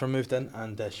until Catherine moved in,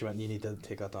 and she went, "You need to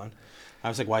take that down." I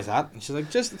was like, "Why is that?" And she's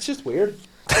like, "It's just weird."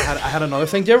 I had another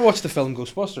thing. Do you ever watch the film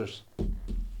Ghostbusters?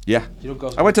 Yeah. You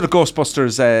know I went to the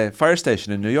Ghostbusters fire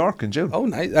station in New York in June. Oh,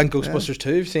 nice. And Ghostbusters 2,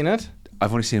 have you seen it?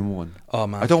 I've only seen one. Oh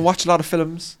man, I don't watch a lot of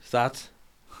films. That.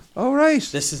 Oh right.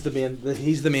 This is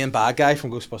he's the main bad guy from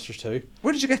Ghostbusters 2.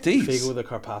 Where did you get these? Figo the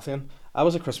Carpathian. I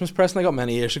was a Christmas present I got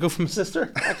many years ago from my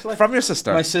sister, actually. From your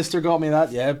sister? My sister got me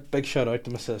that, yeah. Big shout out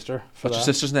to my sister for What's that.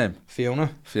 your sister's name?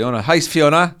 Fiona. Fiona. Hi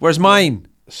Fiona. Where's mine?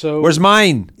 So where's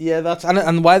mine? Yeah, that's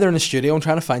and while they're in the studio, I'm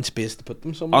trying to find space to put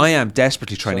them somewhere. I am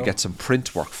desperately trying to get some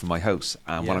print work for my house,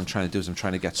 and what I'm trying to do is I'm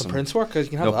trying to get some print work. Cause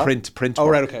you can have that. print. Oh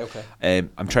work. right, okay.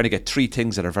 I'm trying to get 3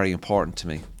 things that are very important to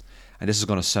me, and this is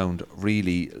going to sound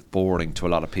really boring to a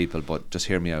lot of people, but just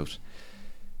hear me out.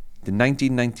 The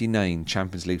 1999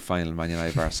 Champions League final, Man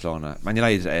United Barcelona, Man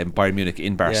United Bayern Munich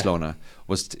in Barcelona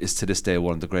is to this day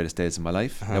one of the greatest days of my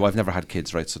life. Now I've never had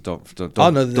kids, right? So don't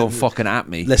fucking at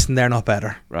me. Listen, they're not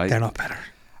better, right? They're not better.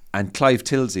 And Clive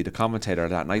Tilsey, the commentator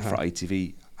that night for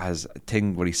ITV, has a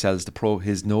thing where he sells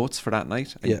his notes for that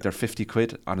night. And they're 50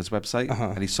 quid on his website,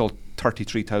 and he sold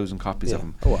 33,000 copies of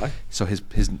them. Oh, why? So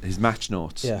his match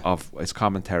notes of his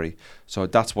commentary. So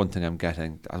that's one thing I'm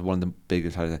getting as one of the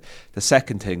biggest. The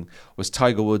second thing was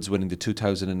Tiger Woods winning the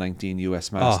 2019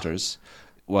 US Masters.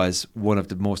 Was one of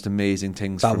the most amazing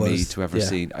things for me to ever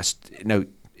seen. Now,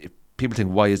 people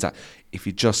think, why is that? If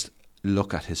you just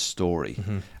look at his story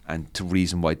and the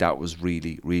reason why that was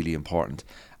really, really important.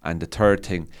 And the third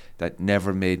thing that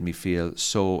never made me feel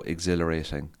so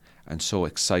exhilarating and so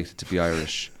excited to be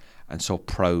Irish and so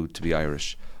proud to be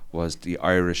Irish was the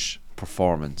Irish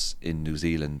performance in New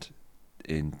Zealand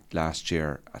in last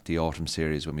year at the autumn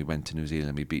series when we went to New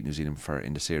Zealand. We beat New Zealand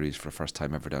in the series for the first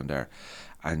time ever down there.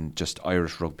 And just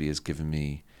Irish rugby has given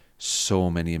me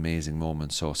so many amazing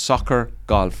moments. So soccer,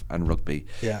 golf and rugby.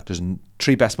 Yeah. There's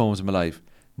 3 best moments of my life.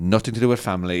 Nothing to do with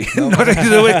family, nothing to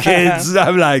do with kids.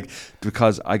 I'm like,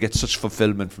 because I get such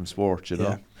fulfillment from sport, you know.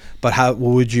 Yeah. But how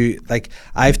would you, like,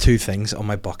 I have 2 things on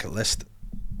my bucket list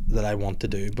that I want to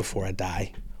do before I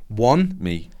die. One,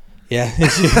 me. Yeah.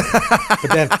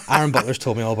 But then Aaron Butler's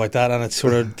told me all about that, and it's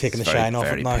sort of taking the shine off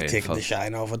it now. Taking the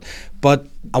shine off it. But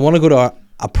I want to go to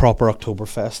a proper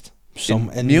Oktoberfest.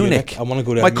 In Munich. I want to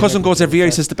go to. My cousin goes every year.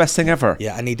 He says the best thing ever.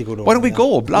 Yeah, I need to go to. Why don't we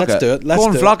go? Vlog Let's it. do it. Let's go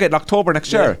and vlog it in October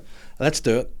next year. Let's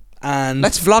do it. And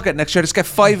let's vlog it next year. Let's get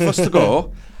 5 of us to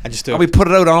go. And just do and it. We put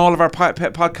it out on all of our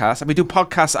podcasts, and we do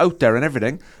podcasts out there and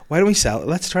everything. Why don't we sell it?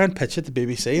 Let's try and pitch it to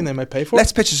BBC, and they might pay for it.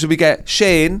 Let's pitch it so we get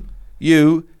Shane,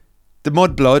 you, the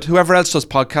Mudblood, whoever else does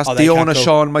podcasts, Diona,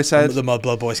 Sean, myself. The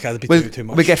Mudblood boys can't be too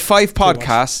much. We get 5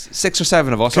 podcasts, 6 or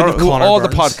 7 of us, all the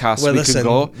podcasts we can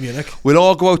go. Munich. We'll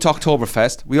all go out to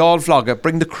Oktoberfest. We all vlog it,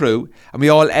 bring the crew, and we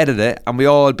all edit it, and we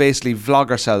all basically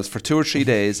vlog ourselves for 2 or 3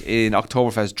 days in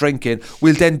Oktoberfest drinking.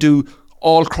 We'll then do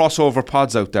all crossover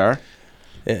pods out there.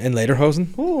 In Lederhosen.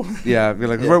 Yeah, we're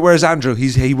like, where's Andrew?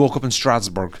 He woke up in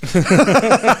Strasbourg.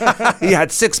 He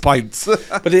had 6 pints.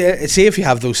 But see, if you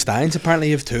have those steins, apparently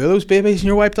you have 2 of those babies and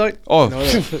you're wiped out. Oh,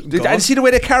 and see the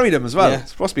way they carry them as well. It's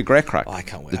supposed to be great crack. Oh, I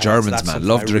can't wait. The Germans, man,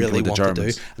 love drinking with the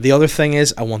Germans. The other thing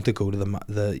is, I want to go to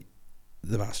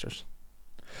the Masters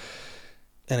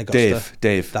in Augusta.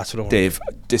 Dave, that's what I want. Dave,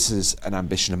 this is an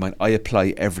ambition of mine. I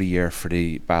apply every year for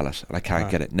the ballot and I can't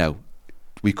get it. No.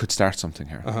 we could start something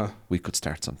here. Uh-huh. We could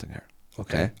start something here.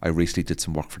 Okay. I recently did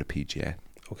some work for the PGA.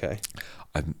 Okay.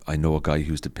 I know a guy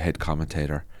who's the head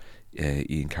commentator,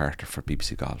 Ian Carter, for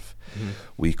BBC Golf.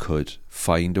 We could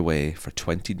find a way for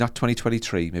not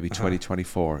 2023, maybe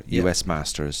 2024 US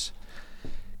Masters.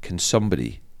 Can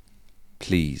somebody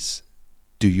please,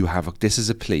 do you have this is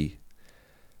a plea,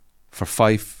 for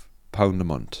 £5 a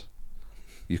month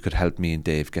you could help me and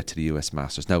Dave get to the US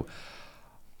Masters. Now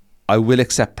I will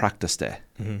accept practice day,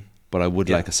 but I would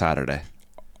like a Saturday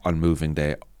on moving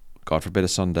day, God forbid a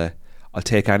Sunday. I'll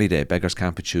take any day, beggars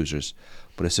can't be choosers.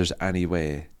 But if there's any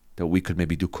way that we could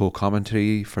maybe do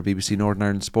co-commentary for BBC Northern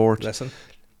Ireland Sport, Listen.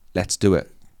 let's do it.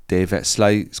 Dave,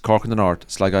 Cork in the North,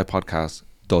 Sly Guy Podcast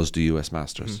does the US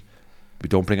Masters. We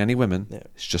don't bring any women. Yeah.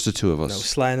 It's just the two of us. No,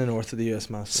 Sly in the north of the US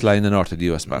Masters. Sly in the North of the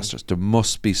US Masters. There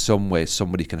must be some way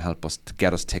somebody can help us to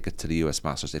get us tickets to the US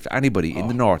Masters. If anybody in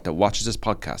the North that watches this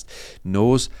podcast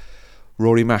knows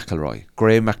Rory McIlroy,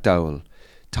 Graham McDowell,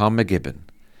 Tom McGibbon,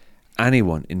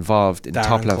 anyone involved in Darren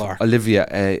top level, Clark. Olivia,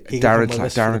 He can Darren come Clark, with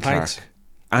us for the Darren Clark, pints.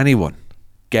 anyone,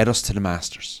 get us to the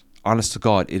Masters. Honest to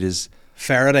God, it is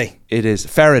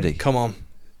Faraday. Come on.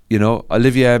 You know,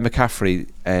 Olivia McCaffrey,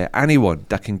 anyone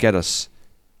that can get us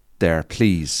there,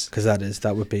 please. Because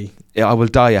that would be... I will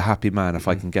die a happy man if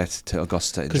I can get to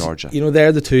Augusta in 'cause, Georgia. you know,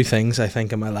 they're the two things I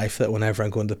think in my life that whenever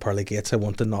I'm going to Pearly Gates, I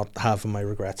want to not have in my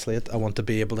regret slate. I want to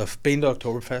be able to have been to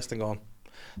Oktoberfest and gone,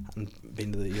 and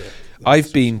been to the...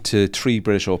 I've been to 3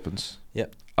 British Opens.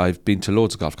 Yep. I've been to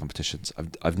loads of golf competitions.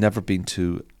 I've never been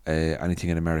to anything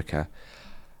in America.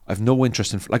 I've no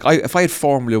interest in if I had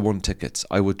Formula 1 tickets,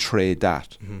 I would trade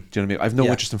that. Do you know what I mean? I've no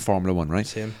interest in Formula 1, right?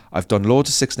 Same. I've done loads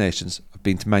of Six Nations. I've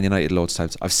been to Man United loads of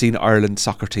times. I've seen Ireland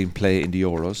soccer team play in the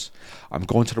Euros. I'm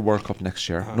going to the World Cup next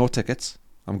year. No tickets.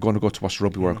 I'm going to go to watch the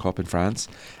Rugby World Cup in France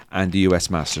and the US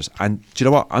Masters. And do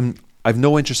you know what? I've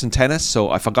no interest in tennis,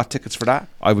 so if I got tickets for that,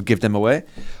 I would give them away.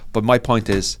 But my point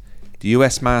is, the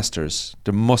US Masters,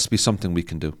 there must be something we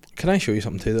can do. Can I show you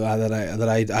something too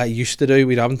that I used to do?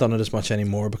 We haven't done it as much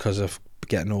anymore because of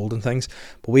getting old and things.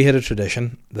 But we had a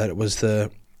tradition that it was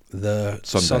the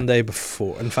Sunday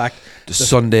before. In fact, the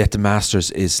Sunday at the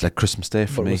Masters is like Christmas Day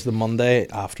for but me. it was the Monday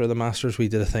after the Masters. We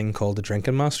did a thing called the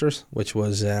Drinking Masters, which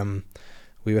was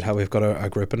we've got a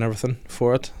group and everything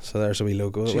for it. So there's a wee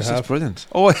logo that Jesus, we have. brilliant.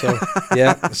 Oh, So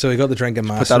yeah, so we got the Drinking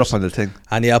Masters. put that up on the thing.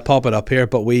 And yeah, I'll pop it up here.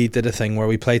 But we did a thing where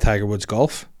we play Tiger Woods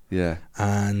golf. Yeah.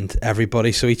 And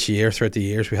everybody, so each year throughout the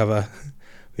years we have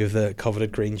the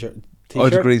coveted green t-shirt. Oh,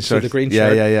 the green So shirt. the green Yeah,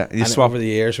 shirt. yeah. And you And swap. over the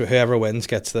years, whoever wins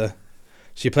gets the.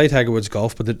 So you play Tiger Woods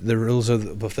golf, but the rules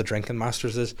of the Drinking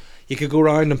Masters is you could go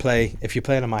round and play. If you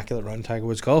play an immaculate round Tiger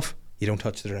Woods golf, you don't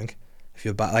touch the drink.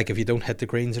 If you don't hit the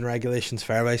greens and regulations,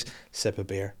 fairways, sip a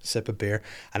beer,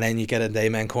 and then you get in the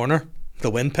amen corner. The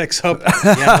wind picks up.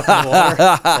 You end up in the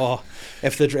water. Oh,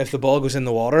 if the ball goes in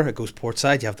the water, it goes port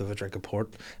side. You have to have a drink of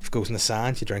port. If it goes in the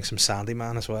sand, you drink some Sandy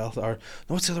Man as well. Or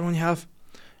no, what's the other one you have?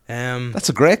 That's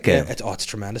a great game. Yeah, it's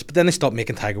tremendous. But then they stopped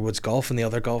making Tiger Woods golf and the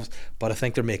other golf. But I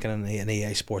think they're making an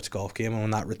EA Sports golf game, and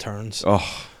when that returns,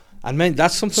 and man,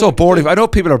 that's something So bored. I know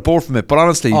people are bored from it, but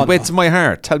honestly, Oh, weights no. in my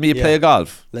heart. Tell me you play a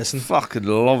golf. Listen, Fucking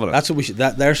loving it. that's what we should.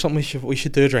 There's something we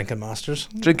should do. Drinking Masters.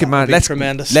 Drinking That would man. be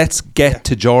tremendous. Let's get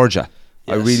to Georgia.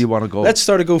 I Yes. really want to go. Let's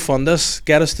start a GoFundus.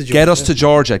 Get us to Georgia. Get us to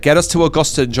Georgia. Get us to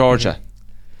Augusta in Georgia.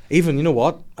 Even, you know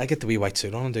what? I get the wee white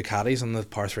suit on and do caddies on the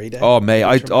par 3 day. Oh, mate,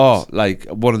 That'd be tremendous. like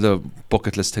one of the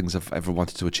bucket list things I've ever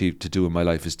wanted to achieve to do in my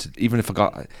life is to, even if I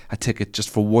got a ticket just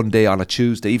for one day on a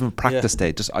Tuesday, even practice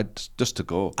day, just to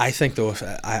go. I think though, if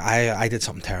I did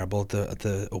something terrible at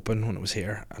the Open when it was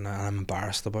here, and I'm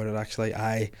embarrassed about it. Actually,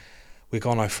 we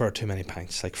gone out for too many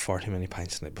pints, like far too many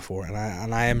pints the night before, and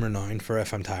I am renowned for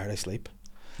if I'm tired I sleep.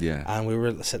 Yeah. And we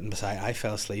were sitting beside. I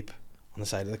fell asleep on the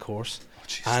side of the course.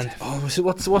 Jesus, And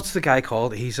what's the guy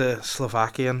called? He's a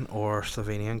Slovakian or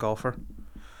Slovenian golfer.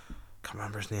 Can't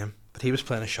remember his name, but he was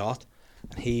playing a shot,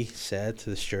 and he said to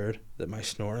the steward that my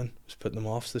snoring was putting him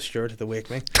off. So the steward had to wake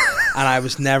me, and I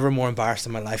was never more embarrassed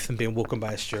in my life than being woken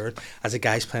by a steward as a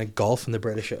guy's playing golf in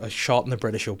a shot in the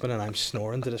British Open, and I'm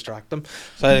snoring to distract him.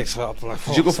 So I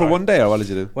Did you go for one day or what did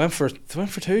you do? Went for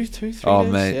 3 days. Oh,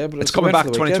 mate. Yeah, but It's coming back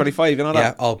 2025, you know that?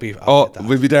 Yeah, I'll be.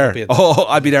 We'll be there.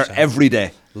 I'll be there every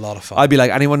day. A lot of fun. I'd be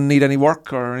like, anyone need any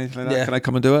work or anything like that? Yeah. Can I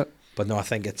come and do it? But no, I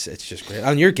think it's just great.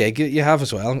 And your gig you have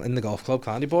as well in the golf club,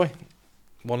 Candy Boy.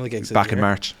 One of the gigs of Back the in year.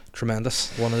 March.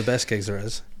 Tremendous. One of the best gigs there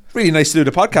is. Really nice to do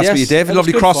the podcast Yes, with you, Dave. it was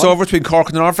Lovely good crossover fun. between Cork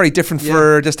and the North. Very different Yeah.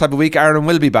 for this type of week. Aaron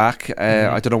will be back.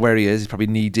 I don't know where he is. He's probably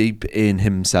knee deep in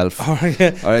himself. I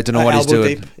don't know what he's Elbow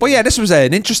doing. deep. But yeah, this was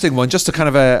an interesting one. Just a kind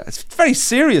of it's very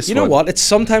serious You know one. what? It's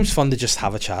sometimes fun to just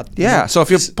have a chat. Yeah, so if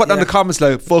you're putting on the comments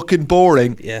like, fucking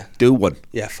boring, Yeah. do one.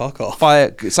 Yeah, fuck off.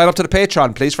 Sign up to the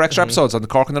Patreon, please, for extra episodes on the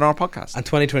Cork and the North podcast. And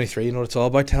 2023, you know what it's all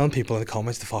about? Telling people in the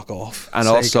comments to fuck off. And Say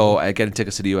also go. getting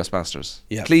tickets to the US Masters.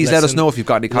 Yeah, Please let us listen, know if you've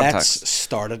got any contacts. Let's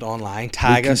start it online.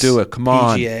 Tag can us. do it. Come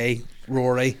on. PGA,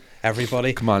 Rory,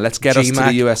 everybody. Come on, let's get us to the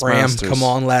GMAC, US Graham, Masters. come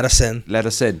on, let us in. Let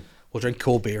us in. We'll drink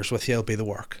cold beers with you. It'll be the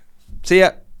work. See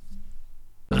ya.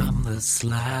 I'm the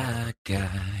sly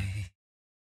guy.